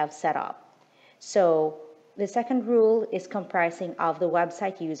that we have set up. So the second rule is comprising of the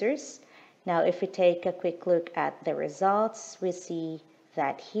website users, Now, if we take a quick look at the results, we see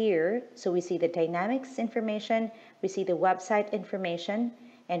that here, so we see the dynamics information, we see the website information,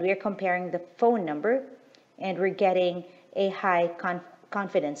 and we're comparing the phone number, and we're getting a high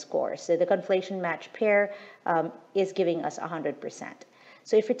confidence score. So the conflation match pair is giving us 100%.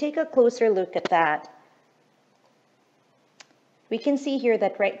 So if we take a closer look at that, we can see here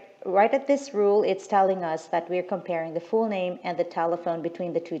that right at this rule, it's telling us that we're comparing the full name and the telephone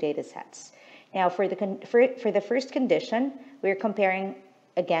between the two data sets. Now, for the first condition, we're comparing,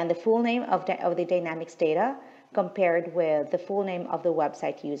 again, the full name of the dynamics data compared with the full name of the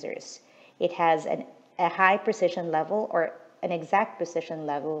website users. It has a high precision level, or an exact precision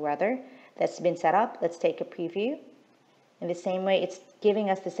level, rather, that's been set up. Let's take a preview. In the same way, it's giving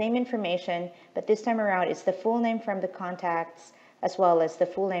us the same information, but this time around, it's the full name from the contacts as well as the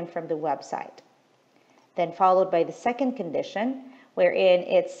full name from the website. Then followed by the second condition, wherein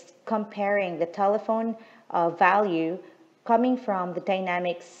it's comparing the telephone value coming from the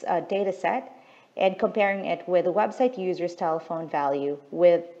dynamics data set and comparing it with the website user's telephone value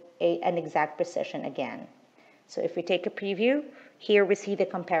with an exact precision again. So if we take a preview, here we see the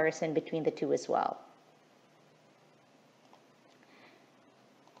comparison between the two as well.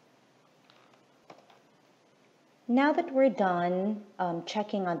 Now that we're done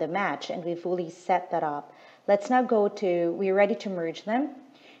checking on the match and we've fully set that up, let's now we're ready to merge them.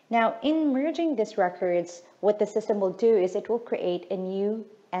 Now, in merging these records, what the system will do is it will create a new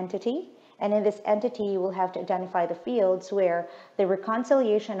entity. And in this entity, you will have to identify the fields where the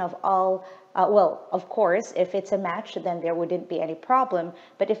reconciliation of all, well, of course, if it's a match, then there wouldn't be any problem.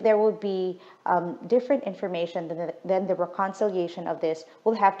 But if there will be different information, then the reconciliation of this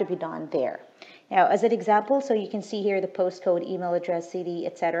will have to be done there. Now, as an example, so you can see here the postcode, email address, city,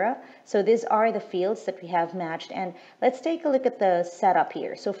 etc. So these are the fields that we have matched. And let's take a look at the setup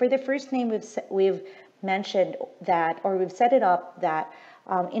here. So for the first name, we've mentioned that, or we've set it up that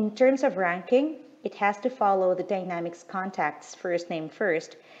in terms of ranking, it has to follow the dynamics contacts first name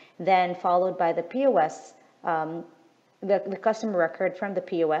first, then followed by the POS, the customer record from the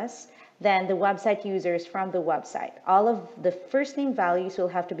POS, then the website users from the website. All of the first name values will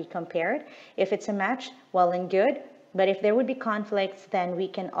have to be compared. If it's a match, well and good. But if there would be conflicts, then we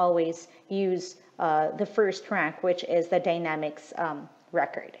can always use the first rank, which is the dynamics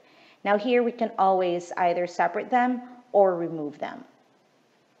record. Now here we can always either separate them or remove them.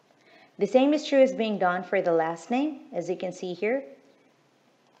 The same is true as being done for the last name, as you can see here,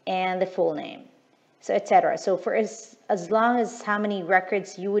 and the full name, so etc. So for as long as how many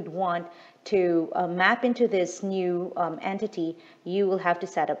records you would want to map into this new entity, you will have to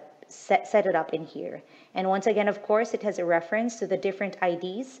set it up in here. And once again, of course, it has a reference to the different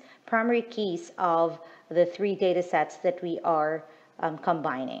IDs, primary keys of the three data sets that we are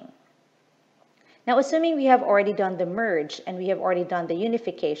combining. Now, assuming we have already done the merge and we have already done the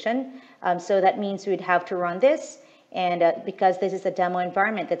unification, so that means we'd have to run this. And because this is a demo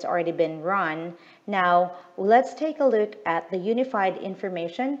environment that's already been run, now let's take a look at the unified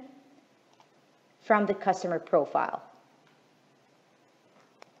information from the customer profile.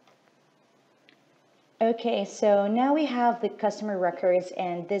 Okay, so now we have the customer records,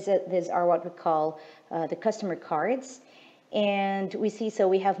 and these are what we call the customer cards. And we see, so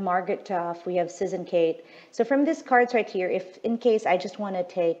we have Margaret Duff, we have Susan Kate. So from these cards right here, if in case I just want to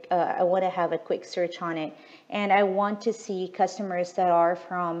take, I want to have a quick search on it, and I want to see customers that are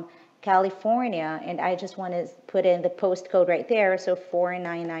from California, and I just want to put in the postcode right there, so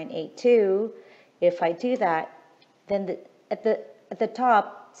 49982. If I do that, then at the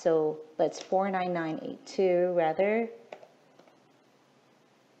top, so let's 49982 rather.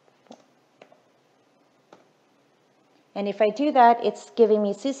 And if I do that, it's giving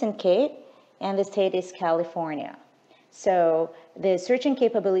me Susan Kate, and the state is California. So the searching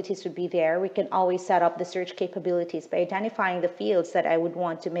capabilities would be there. We can always set up the search capabilities by identifying the fields that I would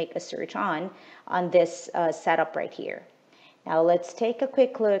want to make a search on this setup right here. Now let's take a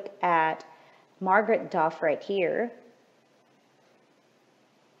quick look at Margaret Duff right here.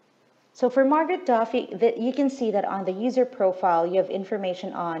 So for Margaret Duff, you can see that on the user profile, you have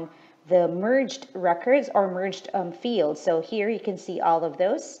information on the merged records or merged fields. So here you can see all of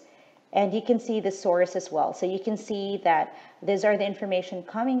those, and you can see the source as well. So you can see that these are the information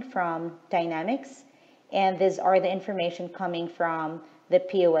coming from Dynamics, and these are the information coming from the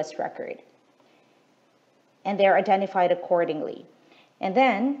POS record. And they're identified accordingly. And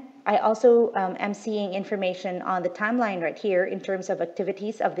then I also am seeing information on the timeline right here in terms of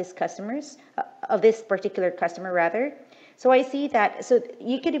activities of these customers, of this particular customer rather. So I see that, so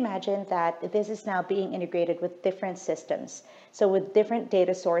you could imagine that this is now being integrated with different systems. So with different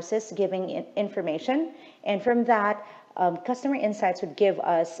data sources giving information, and from that, customer insights would give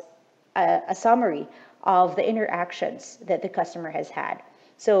us a summary of the interactions that the customer has had.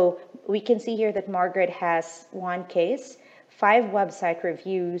 So we can see here that Margaret has one case, 5 website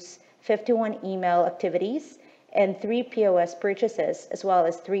reviews, 51 email activities, and 3 POS purchases, as well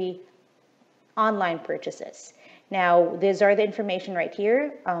as 3 online purchases. Now, these are the information right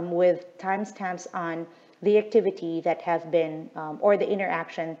here with timestamps on the activity that have been, or the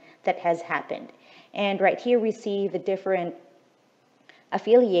interaction that has happened. And right here we see the different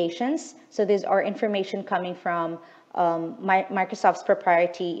affiliations. So these are information coming from Microsoft's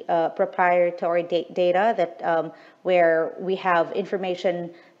proprietary data that where we have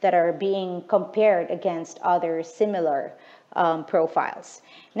information that are being compared against other similar profiles.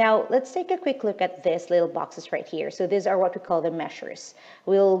 Now, let's take a quick look at these little boxes right here. So these are what we call the measures.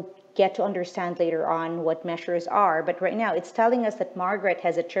 We'll get to understand later on what measures are, but right now it's telling us that Margaret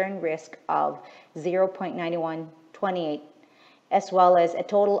has a churn risk of 0.9128, as well as a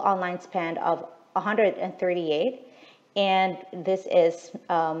total online spend of 138, and this is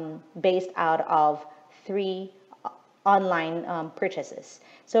based out of 3 online purchases.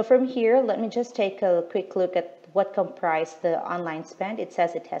 So from here, let me just take a quick look at what comprised the online spend. It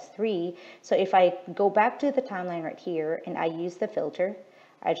says it has 3. So if I go back to the timeline right here and I use the filter,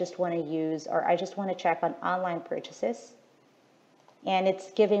 I just want to check on online purchases. And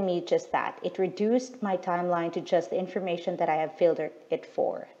it's giving me just that. It reduced my timeline to just the information that I have filtered it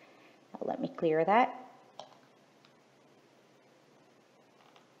for. Now let me clear that.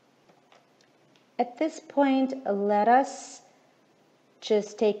 At this point, let us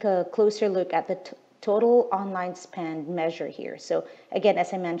just take a closer look at the total online spend measure here. So again,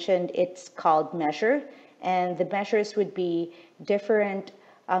 as I mentioned, it's called measure, and the measures would be different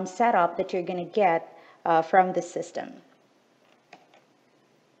setup that you're going to get from the system.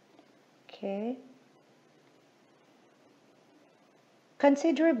 Okay.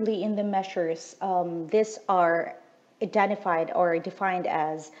 Considerably in the measures, these are identified or defined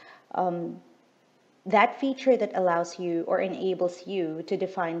as that feature that allows you or enables you to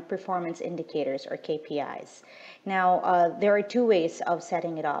define performance indicators or KPIs. Now, there are 2 ways of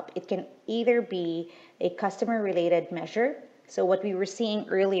setting it up. It can either be a customer related measure. So what we were seeing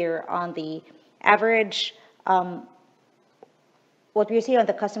earlier on the average, what we see on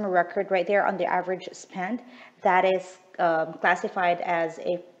the customer record right there on the average spend, that is classified as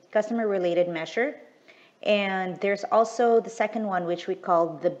a customer related measure. And there's also the second one, which we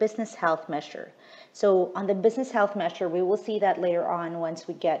call the business health measure. So on the business health measure, we will see that later on once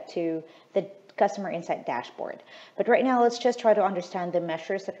we get to the customer insight dashboard. But right now, let's just try to understand the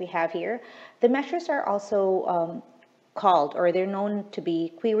measures that we have here. The measures are also called, or they're known to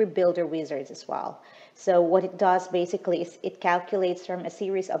be query builder wizards as well. So what it does basically is it calculates from a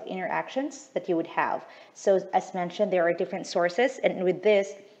series of interactions that you would have. So as mentioned, there are different sources, and with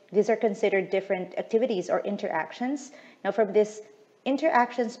this, these are considered different activities or interactions. Now from this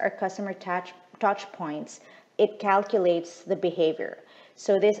interactions or customer touch points, it calculates the behavior.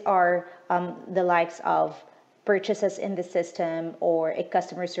 So these are the likes of purchases in the system, or a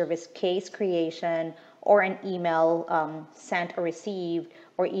customer service case creation, or an email sent or received,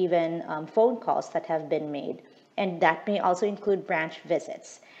 or even phone calls that have been made. And that may also include branch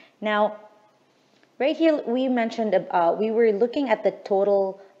visits. Now, right here, we mentioned, we were looking at the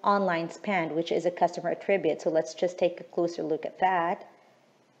total online spend, which is a customer attribute. So let's just take a closer look at that.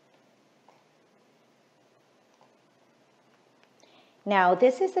 Now,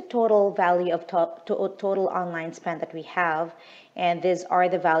 this is the total value of total online spend that we have, and these are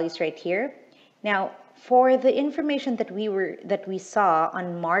the values right here. Now, for the information that we saw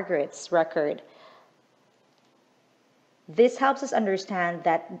on Margaret's record, this helps us understand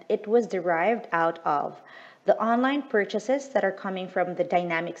that it was derived out of the online purchases that are coming from the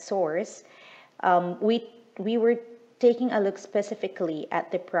dynamic source. We were taking a look specifically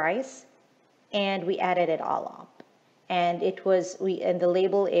at the price, and we added it all up. And it was and the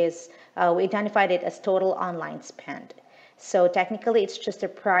label is we identified it as total online spend. So technically, it's just a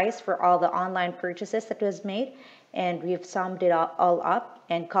price for all the online purchases that was made, and we've summed it all up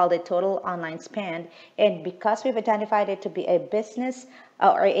and called it total online spend. And because we've identified it to be a business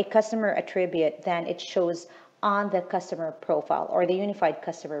or a customer attribute, then it shows on the customer profile or the unified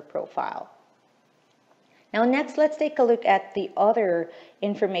customer profile. Now next, let's take a look at the other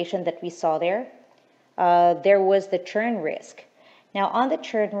information that we saw there. There was the churn risk. Now on the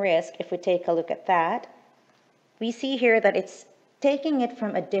churn risk, if we take a look at that, we see here that it's taking it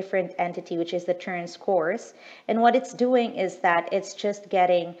from a different entity, which is the churn scores. And what it's doing is that it's just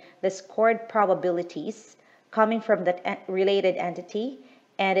getting the scored probabilities coming from that related entity,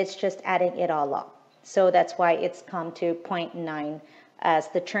 and it's just adding it all up. So that's why it's come to 0.9 as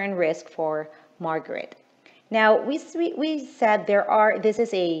the churn risk for Margaret. Now, we said this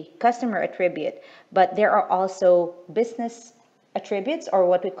is a customer attribute, but there are also business attributes, or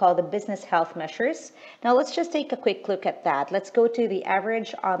what we call the business health measures. Now, let's just take a quick look at that. Let's go to the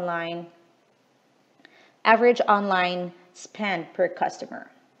average online spend per customer.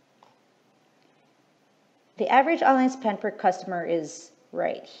 The average online spend per customer is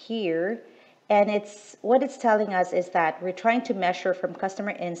right here. And what it's telling us is that we're trying to measure from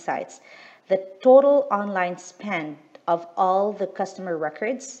customer insights the total online spend of all the customer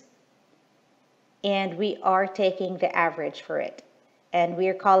records, and we are taking the average for it, and we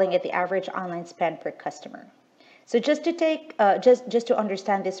are calling it the average online spend per customer. So just to take just to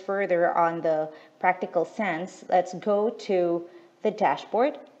understand this further on the practical sense, let's go to the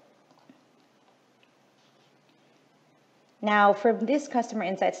dashboard. Now, from this customer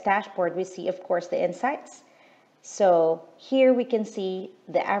insights dashboard, we see, of course, the insights. So here we can see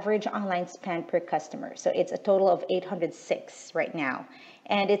the average online spend per customer. So it's a total of 806 right now.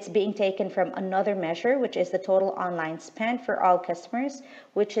 And it's being taken from another measure, which is the total online spend for all customers,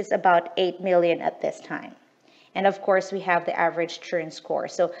 which is about 8 million at this time. And of course, we have the average churn score.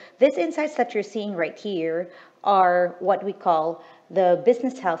 So these insights that you're seeing right here are what we call the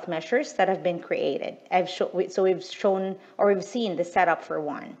business health measures that have been created. So we've seen the setup for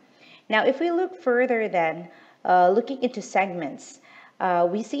one. Now, if we look further then, looking into segments,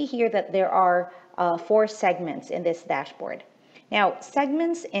 we see here that there are 4 segments in this dashboard. Now,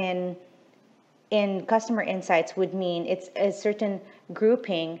 segments in customer insights would mean it's a certain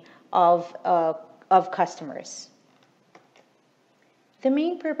grouping of customers. The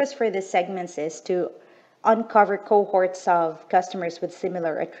main purpose for these segments is to uncover cohorts of customers with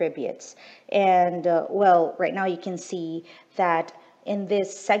similar attributes. And well, right now you can see that in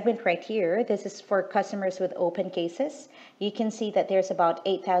this segment right here, this is for customers with open cases. You can see that there's about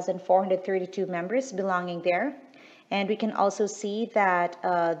 8,432 members belonging there. And we can also see that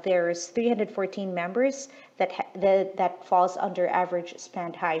there's 314 members that falls under average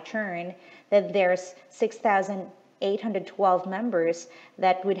spend high churn. Then there's 6,812 members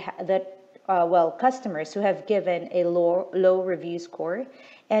that customers who have given a low review score.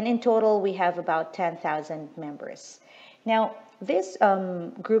 And in total, we have about 10,000 members. Now, these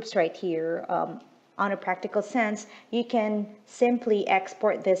groups right here, on a practical sense, you can simply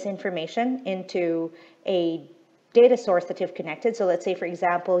export this information into a data source that you've connected. So let's say, for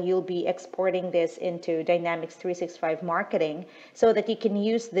example, you'll be exporting this into Dynamics 365 Marketing so that you can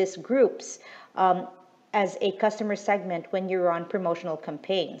use these groups as a customer segment when you're on promotional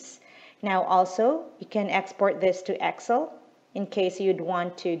campaigns. Now, also, you can export this to Excel in case you'd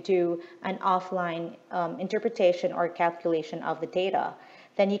want to do an offline interpretation or calculation of the data.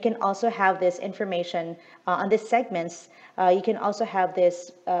 Then you can also have this information on these segments. You can also have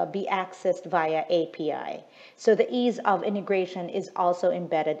this be accessed via API. So the ease of integration is also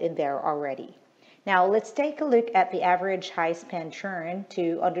embedded in there already. Now let's take a look at the average high spend churn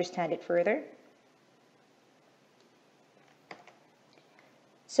to understand it further.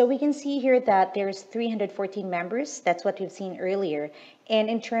 So we can see here that there's 314 members. That's what we've seen earlier. And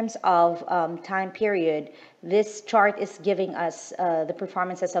in terms of time period, this chart is giving us the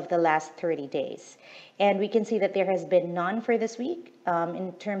performances of the last 30 days. And we can see that there has been none for this week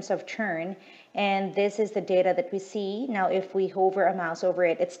in terms of churn. And this is the data that we see. Now, if we hover a mouse over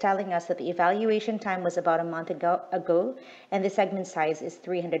it, it's telling us that the evaluation time was about a month ago, and the segment size is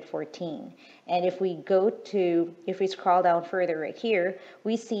 314. And if we scroll down further right here,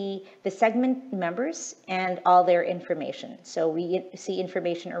 we see the segment members and all their information. So we see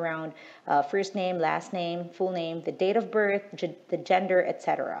information around first name, last name, full name, the date of birth, the gender,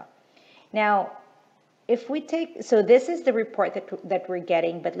 etc. Now, if we so this is the report that we're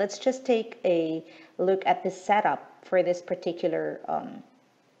getting, but let's just take a look at the setup for this particular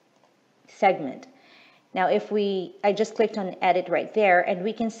segment. Now, I just clicked on edit right there, and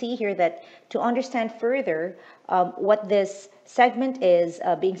we can see here that to understand further what this segment is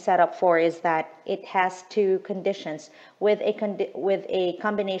being set up for is that it has 2 conditions with a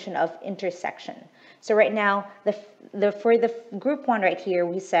combination of intersection. So right now, for the group 1 right here,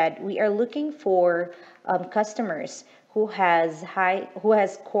 we said we are looking for customers who has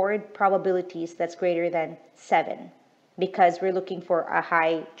scored probabilities that's greater than 7, because we're looking for a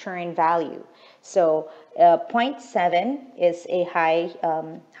high churn value. So 0.7 is a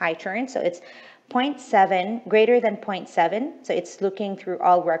high churn. So it's 0.7, greater than 0.7, so it's looking through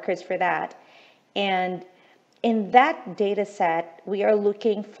all records for that. And in that data set, we are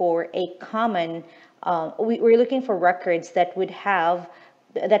looking for a common, we're looking for records that would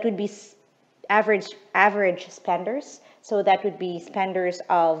be average spenders. So that would be spenders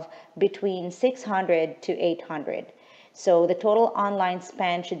of between 600 to 800. So the total online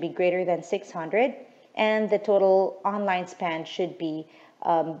spend should be greater than 600, and the total online spend should be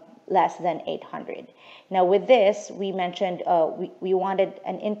less than 800. Now with this, we mentioned we wanted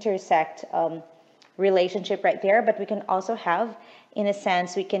an intersect relationship right there, but we can also have, in a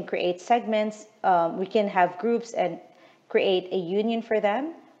sense, we can create segments, we can have groups and create a union for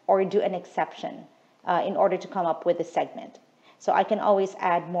them, or do an exception in order to come up with a segment. So I can always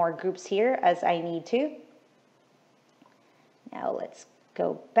add more groups here as I need to. Now let's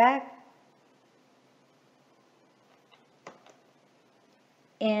go back.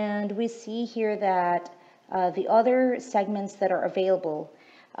 And we see here that the other segments that are available,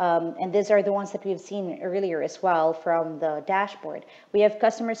 and these are the ones that we've seen earlier as well from the dashboard. We have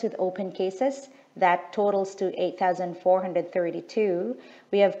customers with open cases that totals to 8,432.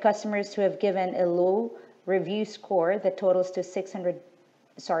 We have customers who have given a low review score that totals to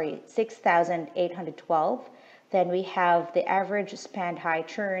 6,812. Then we have the average spend high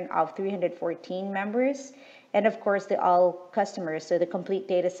churn of 314 members. And of course, the all customers, so the complete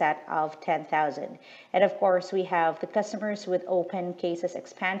data set of 10,000. And of course, we have the customers with open cases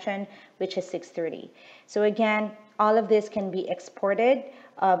expansion, which is 630. So again, all of this can be exported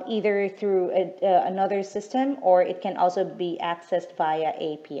either through another system, or it can also be accessed via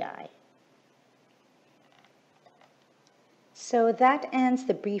API. So that ends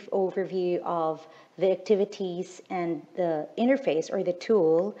the brief overview of the activities and the interface or the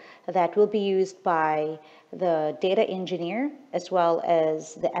tool that will be used by the data engineer as well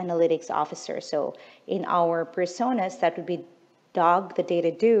as the analytics officer. So in our personas, that would be Doug, the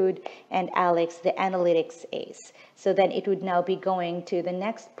data dude, and Alex, the analytics ace. So then it would now be going to the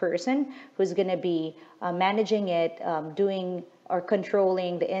next person who's going to be managing it, doing or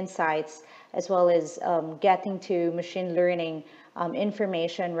controlling the insights, as well as getting to machine learning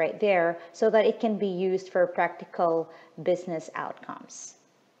information right there so that it can be used for practical business outcomes.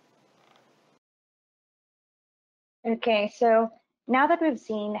 Okay, so now that we've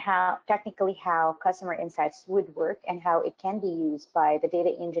seen how technically how customer insights would work and how it can be used by the data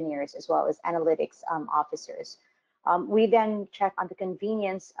engineers as well as analytics officers, we then check on the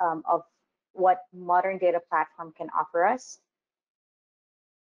convenience of what modern data platform can offer us.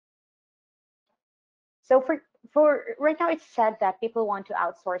 So for right now, it's said that people want to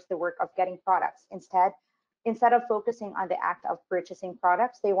outsource the work of getting products. Instead of focusing on the act of purchasing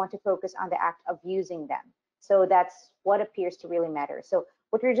products, they want to focus on the act of using them. So that's what appears to really matter. So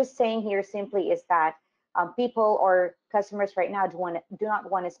what we're just saying here simply is that people or customers right now do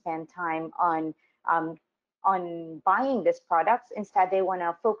not want to spend time on buying these products. Instead, they want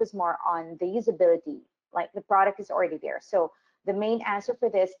to focus more on the usability, like the product is already there. So the main answer for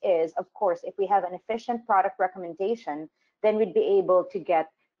this is, of course, if we have an efficient product recommendation, then we'd be able to get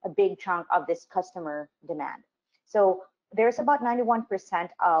a big chunk of this customer demand. So there's about 91%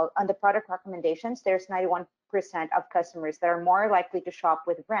 on the product recommendations, there's 91% of customers that are more likely to shop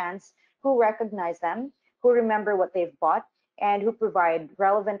with brands who recognize them, who remember what they've bought, and who provide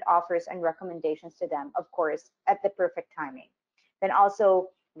relevant offers and recommendations to them, of course, at the perfect timing. Then also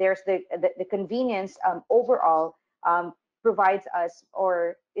there's the convenience overall provides us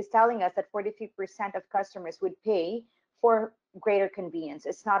or is telling us that 43% of customers would pay for greater convenience.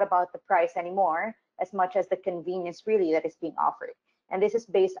 It's not about the price anymore as much as the convenience really that is being offered. And this is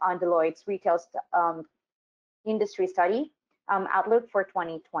based on Deloitte's retail industry study outlook for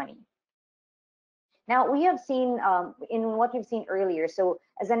 2020. Now we have seen in what you've seen earlier, so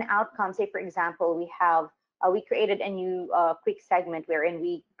as an outcome, say for example, we created a new quick segment wherein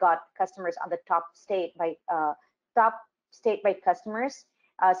we got customers on the top state by customers,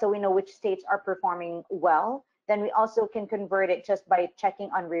 so we know which states are performing well. Then we also can convert it just by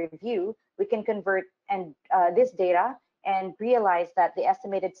checking on review. We can convert and this data and realize that the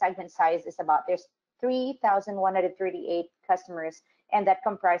estimated segment size is about there's 3,138 customers, and that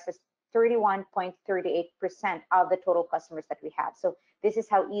comprises 31.38% of the total customers that we have. So this is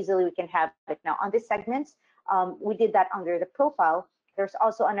how easily we can have it. Now on these segments, we did that under the profile. There's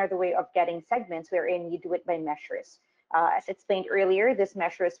also another way of getting segments wherein you do it by measures. As explained earlier, this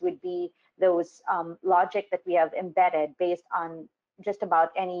measures would be those logic that we have embedded based on just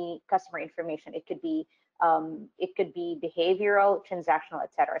about any customer information. It could be behavioral, transactional,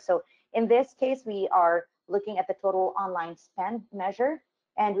 etc. So in this case, we are looking at the total online spend measure,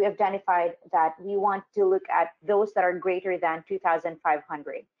 and we identified that we want to look at those that are greater than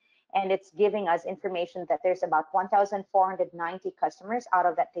 2,500. And it's giving us information that there's about 1,490 customers out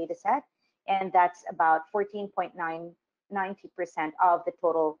of that data set, and that's about 14.90% of the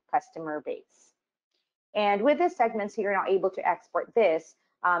total customer base. And with these segments, you're now able to export this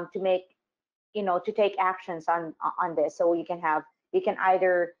to make, to take actions on this. So you can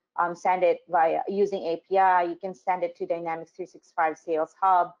either send it via using API, you can send it to Dynamics 365 Sales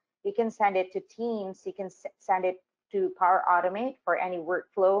Hub, you can send it to Teams, you can send it to Power Automate for any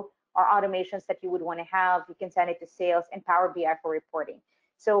workflow or automations that you would want to have. You can send it to Sales and Power BI for reporting.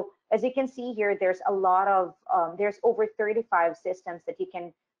 So as you can see here, there's a lot of, there's over 35 systems that you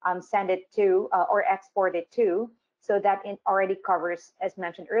can send it to or export it to. So that it already covers, as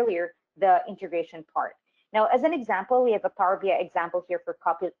mentioned earlier, the integration part. Now, as an example, we have a Power BI example here for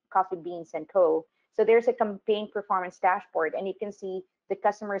Coffee Beans & Co. So there's a campaign performance dashboard, and you can see the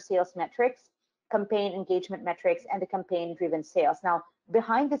customer sales metrics, campaign engagement metrics, and the campaign-driven sales. Now,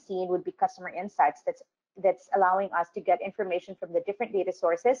 behind the scene would be customer insights that's allowing us to get information from the different data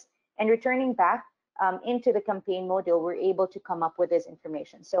sources and returning back into the campaign module, we're able to come up with this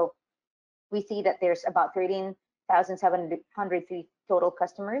information. So we see that there's about 13,703 total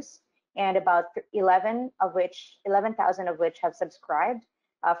customers, and about 11,000 of which have subscribed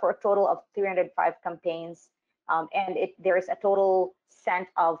for a total of 305 campaigns. And there is a total sent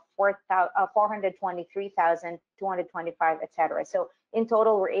of 423,225, etc. So in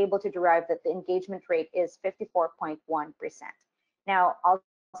total, we're able to derive that the engagement rate is 54.1%. Now,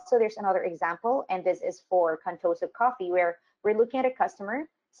 also there's another example, and this is for Cantoso Coffee, where we're looking at a customer.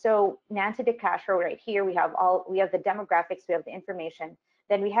 So Nancy de Castro right here, we have the demographics, we have the information.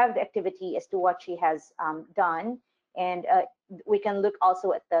 Then we have the activity as to what she has done, and we can look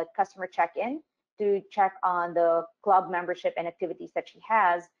also at the customer check-in to check on the club membership and activities that she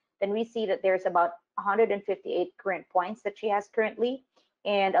has. Then we see that there's about 158 current points that she has currently,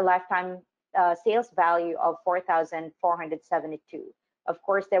 and a lifetime sales value of 4,472. Of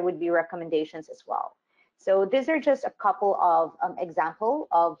course, there would be recommendations as well. So these are just a couple of example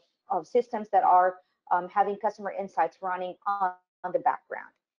of systems that are having customer insights running on the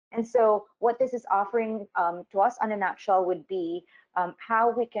background. And so what this is offering to us on a nutshell would be how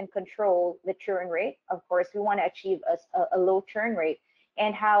we can control the churn rate. Of course, we want to achieve a low churn rate,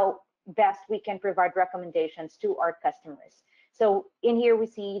 and how best we can provide recommendations to our customers. So in here, we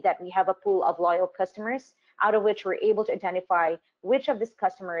see that we have a pool of loyal customers, out of which we're able to identify which of these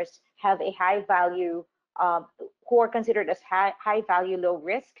customers have a high value, who are considered as high value, low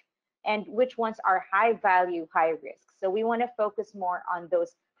risk, and which ones are high value, high risk. So we want to focus more on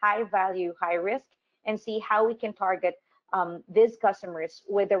those high value, high risk, and see how we can target these customers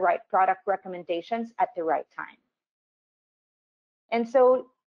with the right product recommendations at the right time. And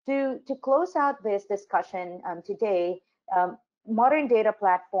so to close out this discussion today, modern data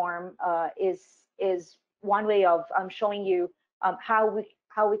platform is one way of showing you how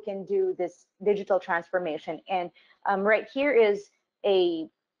we can do this digital transformation. And right here is a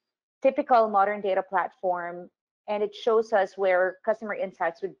typical modern data platform, and it shows us where customer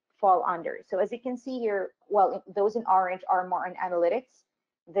insights would fall under. So as you can see here, well, those in orange are more on analytics.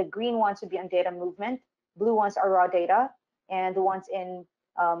 The green ones would be on data movement. Blue ones are raw data, and the ones in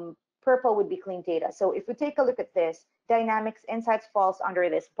purple would be clean data. So if we take a look at this, Dynamics Insights falls under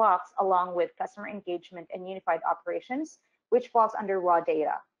this box, along with customer engagement and unified operations, which falls under raw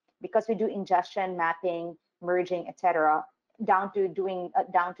data, because we do ingestion, mapping, merging, etc., down to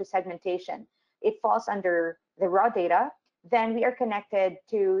segmentation. It falls under the raw data. Then we are connected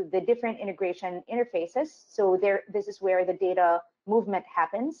to the different integration interfaces. So this is where the data movement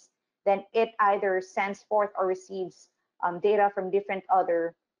happens. Then it either sends forth or receives data from different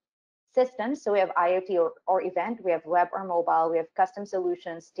other systems. So we have IoT or event, we have web or mobile, we have custom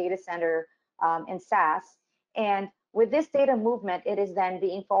solutions, data center, and SaaS. And with this data movement, it is then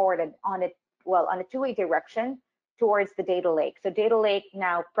being forwarded on a two-way direction towards the data lake. So data lake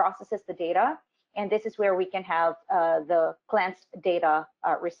now processes the data, and this is where we can have the cleansed data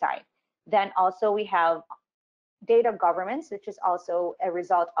reside. Then also we have data governance, which is also a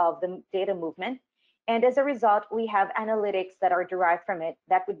result of the data movement. And as a result, we have analytics that are derived from it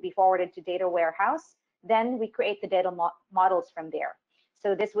that would be forwarded to data warehouse. Then we create the data models from there.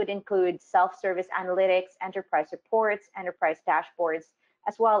 So this would include self-service analytics, enterprise reports, enterprise dashboards,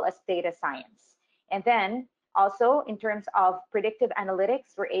 as well as data science. And then also in terms of predictive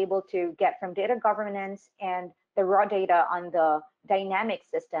analytics, we're able to get from data governance and the raw data on the dynamic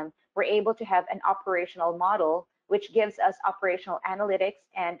system, we're able to have an operational model, which gives us operational analytics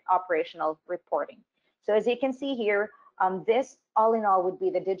and operational reporting. So as you can see here, This, all in all, would be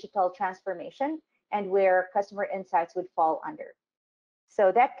the digital transformation and where customer insights would fall under.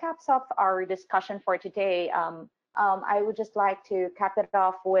 So that caps off our discussion for today. I would just like to cap it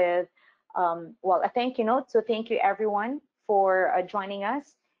off with, well, a thank you note. So thank you everyone for joining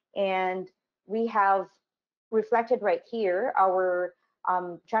us. And we have reflected right here our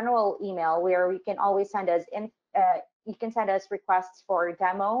general email where we can always send us you can send us requests for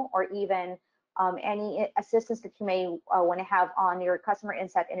demo or even any assistance that you may want to have on your customer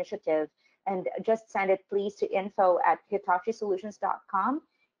insight initiative. And just send it please to info@hitachisolutions.com.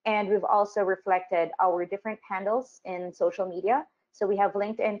 And we've also reflected our different handles in social media. So we have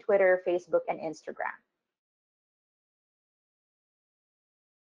LinkedIn, Twitter, Facebook, and Instagram.